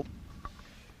here though.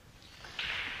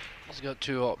 he's got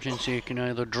 2 options here. You can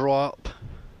either draw up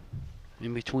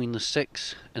in between the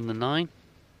 6 and the 9,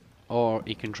 or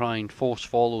he can try and force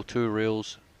follow 2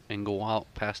 rails and go out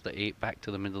past the 8 back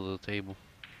to the middle of the table.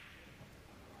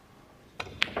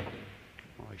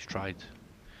 Oh, he's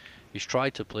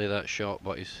tried to play that shot,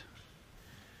 but he's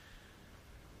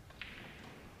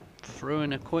threw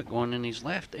in a quick one, and he's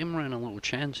left Imran a little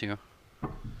chance here.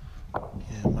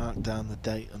 Yeah, mark down the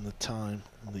date and the time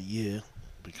and the year,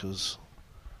 because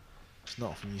it's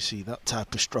not often you see that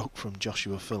type of stroke from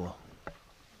Joshua Fuller.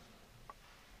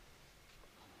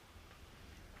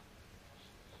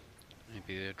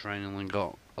 Maybe the adrenaline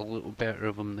got a little better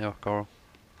of him there, Carl.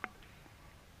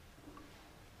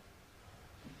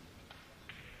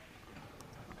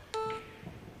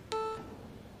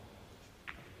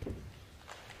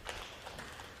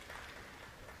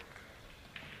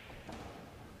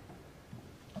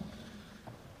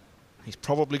 He's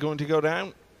probably going to go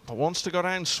down, but wants to go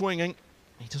down swinging.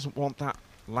 He doesn't want that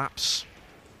lapse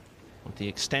with the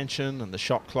extension and the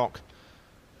shot clock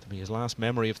to be his last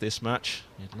memory of this match.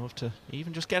 He'd love to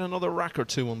even just get another rack or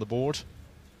two on the board.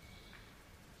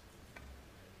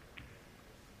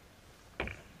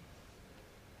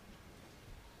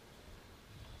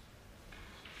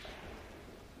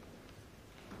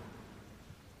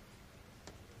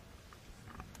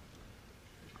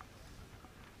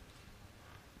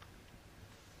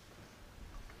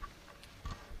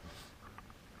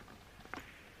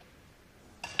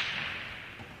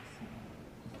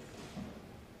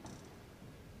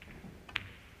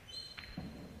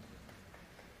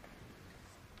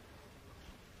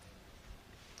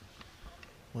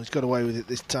 Well, he's got away with it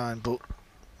this time, but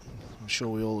I'm sure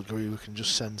we all agree, we can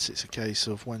just sense it's a case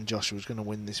of when Joshua's going to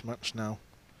win this match now,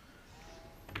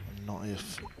 and not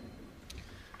if.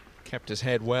 Kept his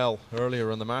head well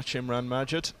earlier in the match, Imran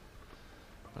Majid.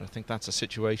 But I think that's a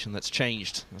situation that's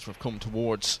changed as we've come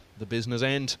towards the business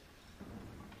end.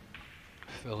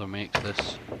 Filler makes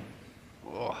this.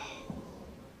 Oh.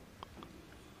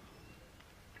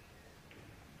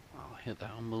 Oh, hit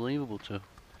that unbelievable too.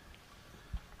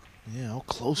 Yeah, how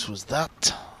close was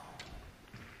that?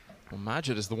 Well,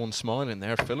 Majid is the one smiling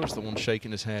there. Filler's the one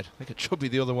shaking his head. I think it should be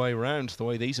the other way around, the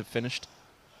way these have finished.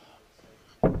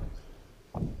 Could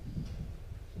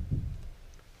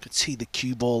see the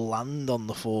cue ball land on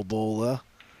the 4-ball there.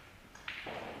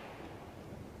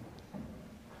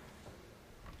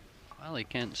 Well, he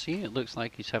can't see it. Looks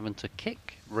like he's having to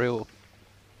kick. Real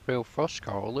frost,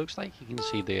 Carl. Looks like he can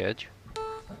see the edge.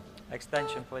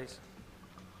 Extension, please.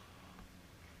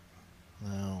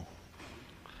 No.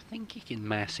 I think he can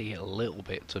massy it a little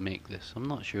bit to make this. I'm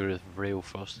not sure if real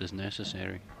frost is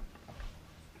necessary.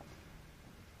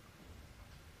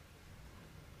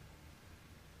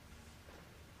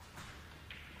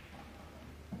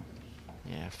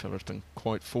 Yeah, Filler's been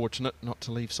quite fortunate not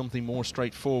to leave something more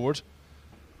straightforward.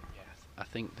 Yeah, I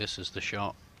think this is the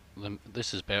shot.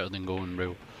 This is better than going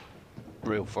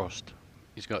real frost.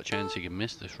 He's got a chance he can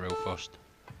miss this real frost.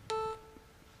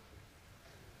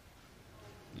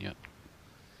 Yep.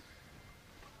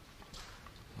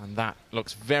 And that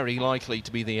looks very likely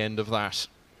to be the end of that.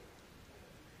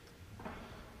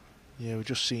 Yeah, we've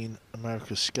just seen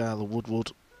America's Skylar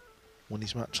Woodward win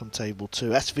his match on table 2.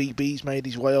 SVB's made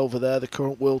his way over there, the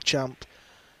current world champ.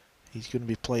 He's going to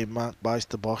be playing Mark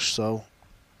Beisterbosch, so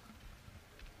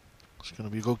it's going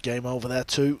to be a good game over there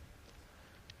too.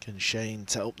 Can Shane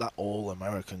set up that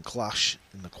all-American clash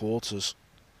in the quarters?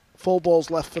 4 balls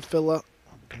left for Filler,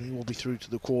 and he will be through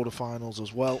to the quarterfinals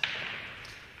as well.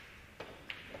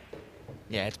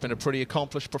 Yeah, it's been a pretty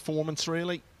accomplished performance,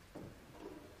 really.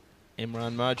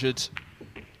 Imran Majid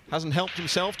hasn't helped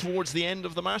himself towards the end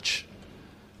of the match,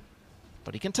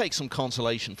 but he can take some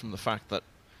consolation from the fact that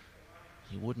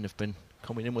he wouldn't have been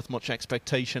coming in with much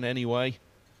expectation anyway.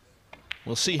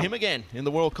 We'll see him again in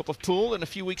the World Cup of Pool in a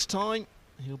few weeks' time.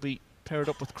 He'll be paired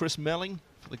up with Chris Melling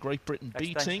for the Great Britain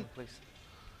B team. Please.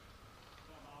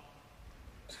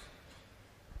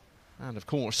 And of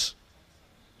course,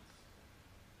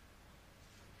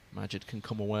 Majid can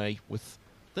come away with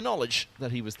the knowledge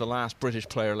that he was the last British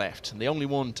player left and the only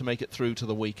one to make it through to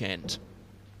the weekend.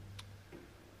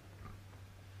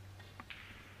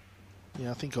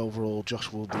 Yeah, I think overall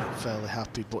Josh will be fairly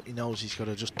happy, but he knows he's got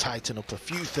to just tighten up a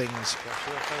few things.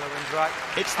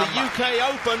 It's the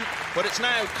UK Open, but it's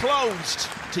now closed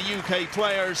to UK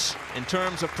players in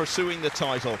terms of pursuing the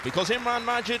title because Imran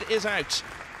Majid is out.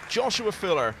 Joshua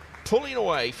Filler pulling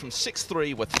away from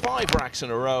 6-3 with 5 racks in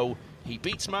a row. He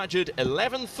beats Majid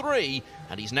 11-3,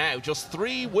 and he's now just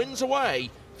 3 wins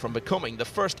away from becoming the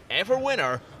first ever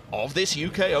winner of this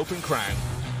UK Open crown.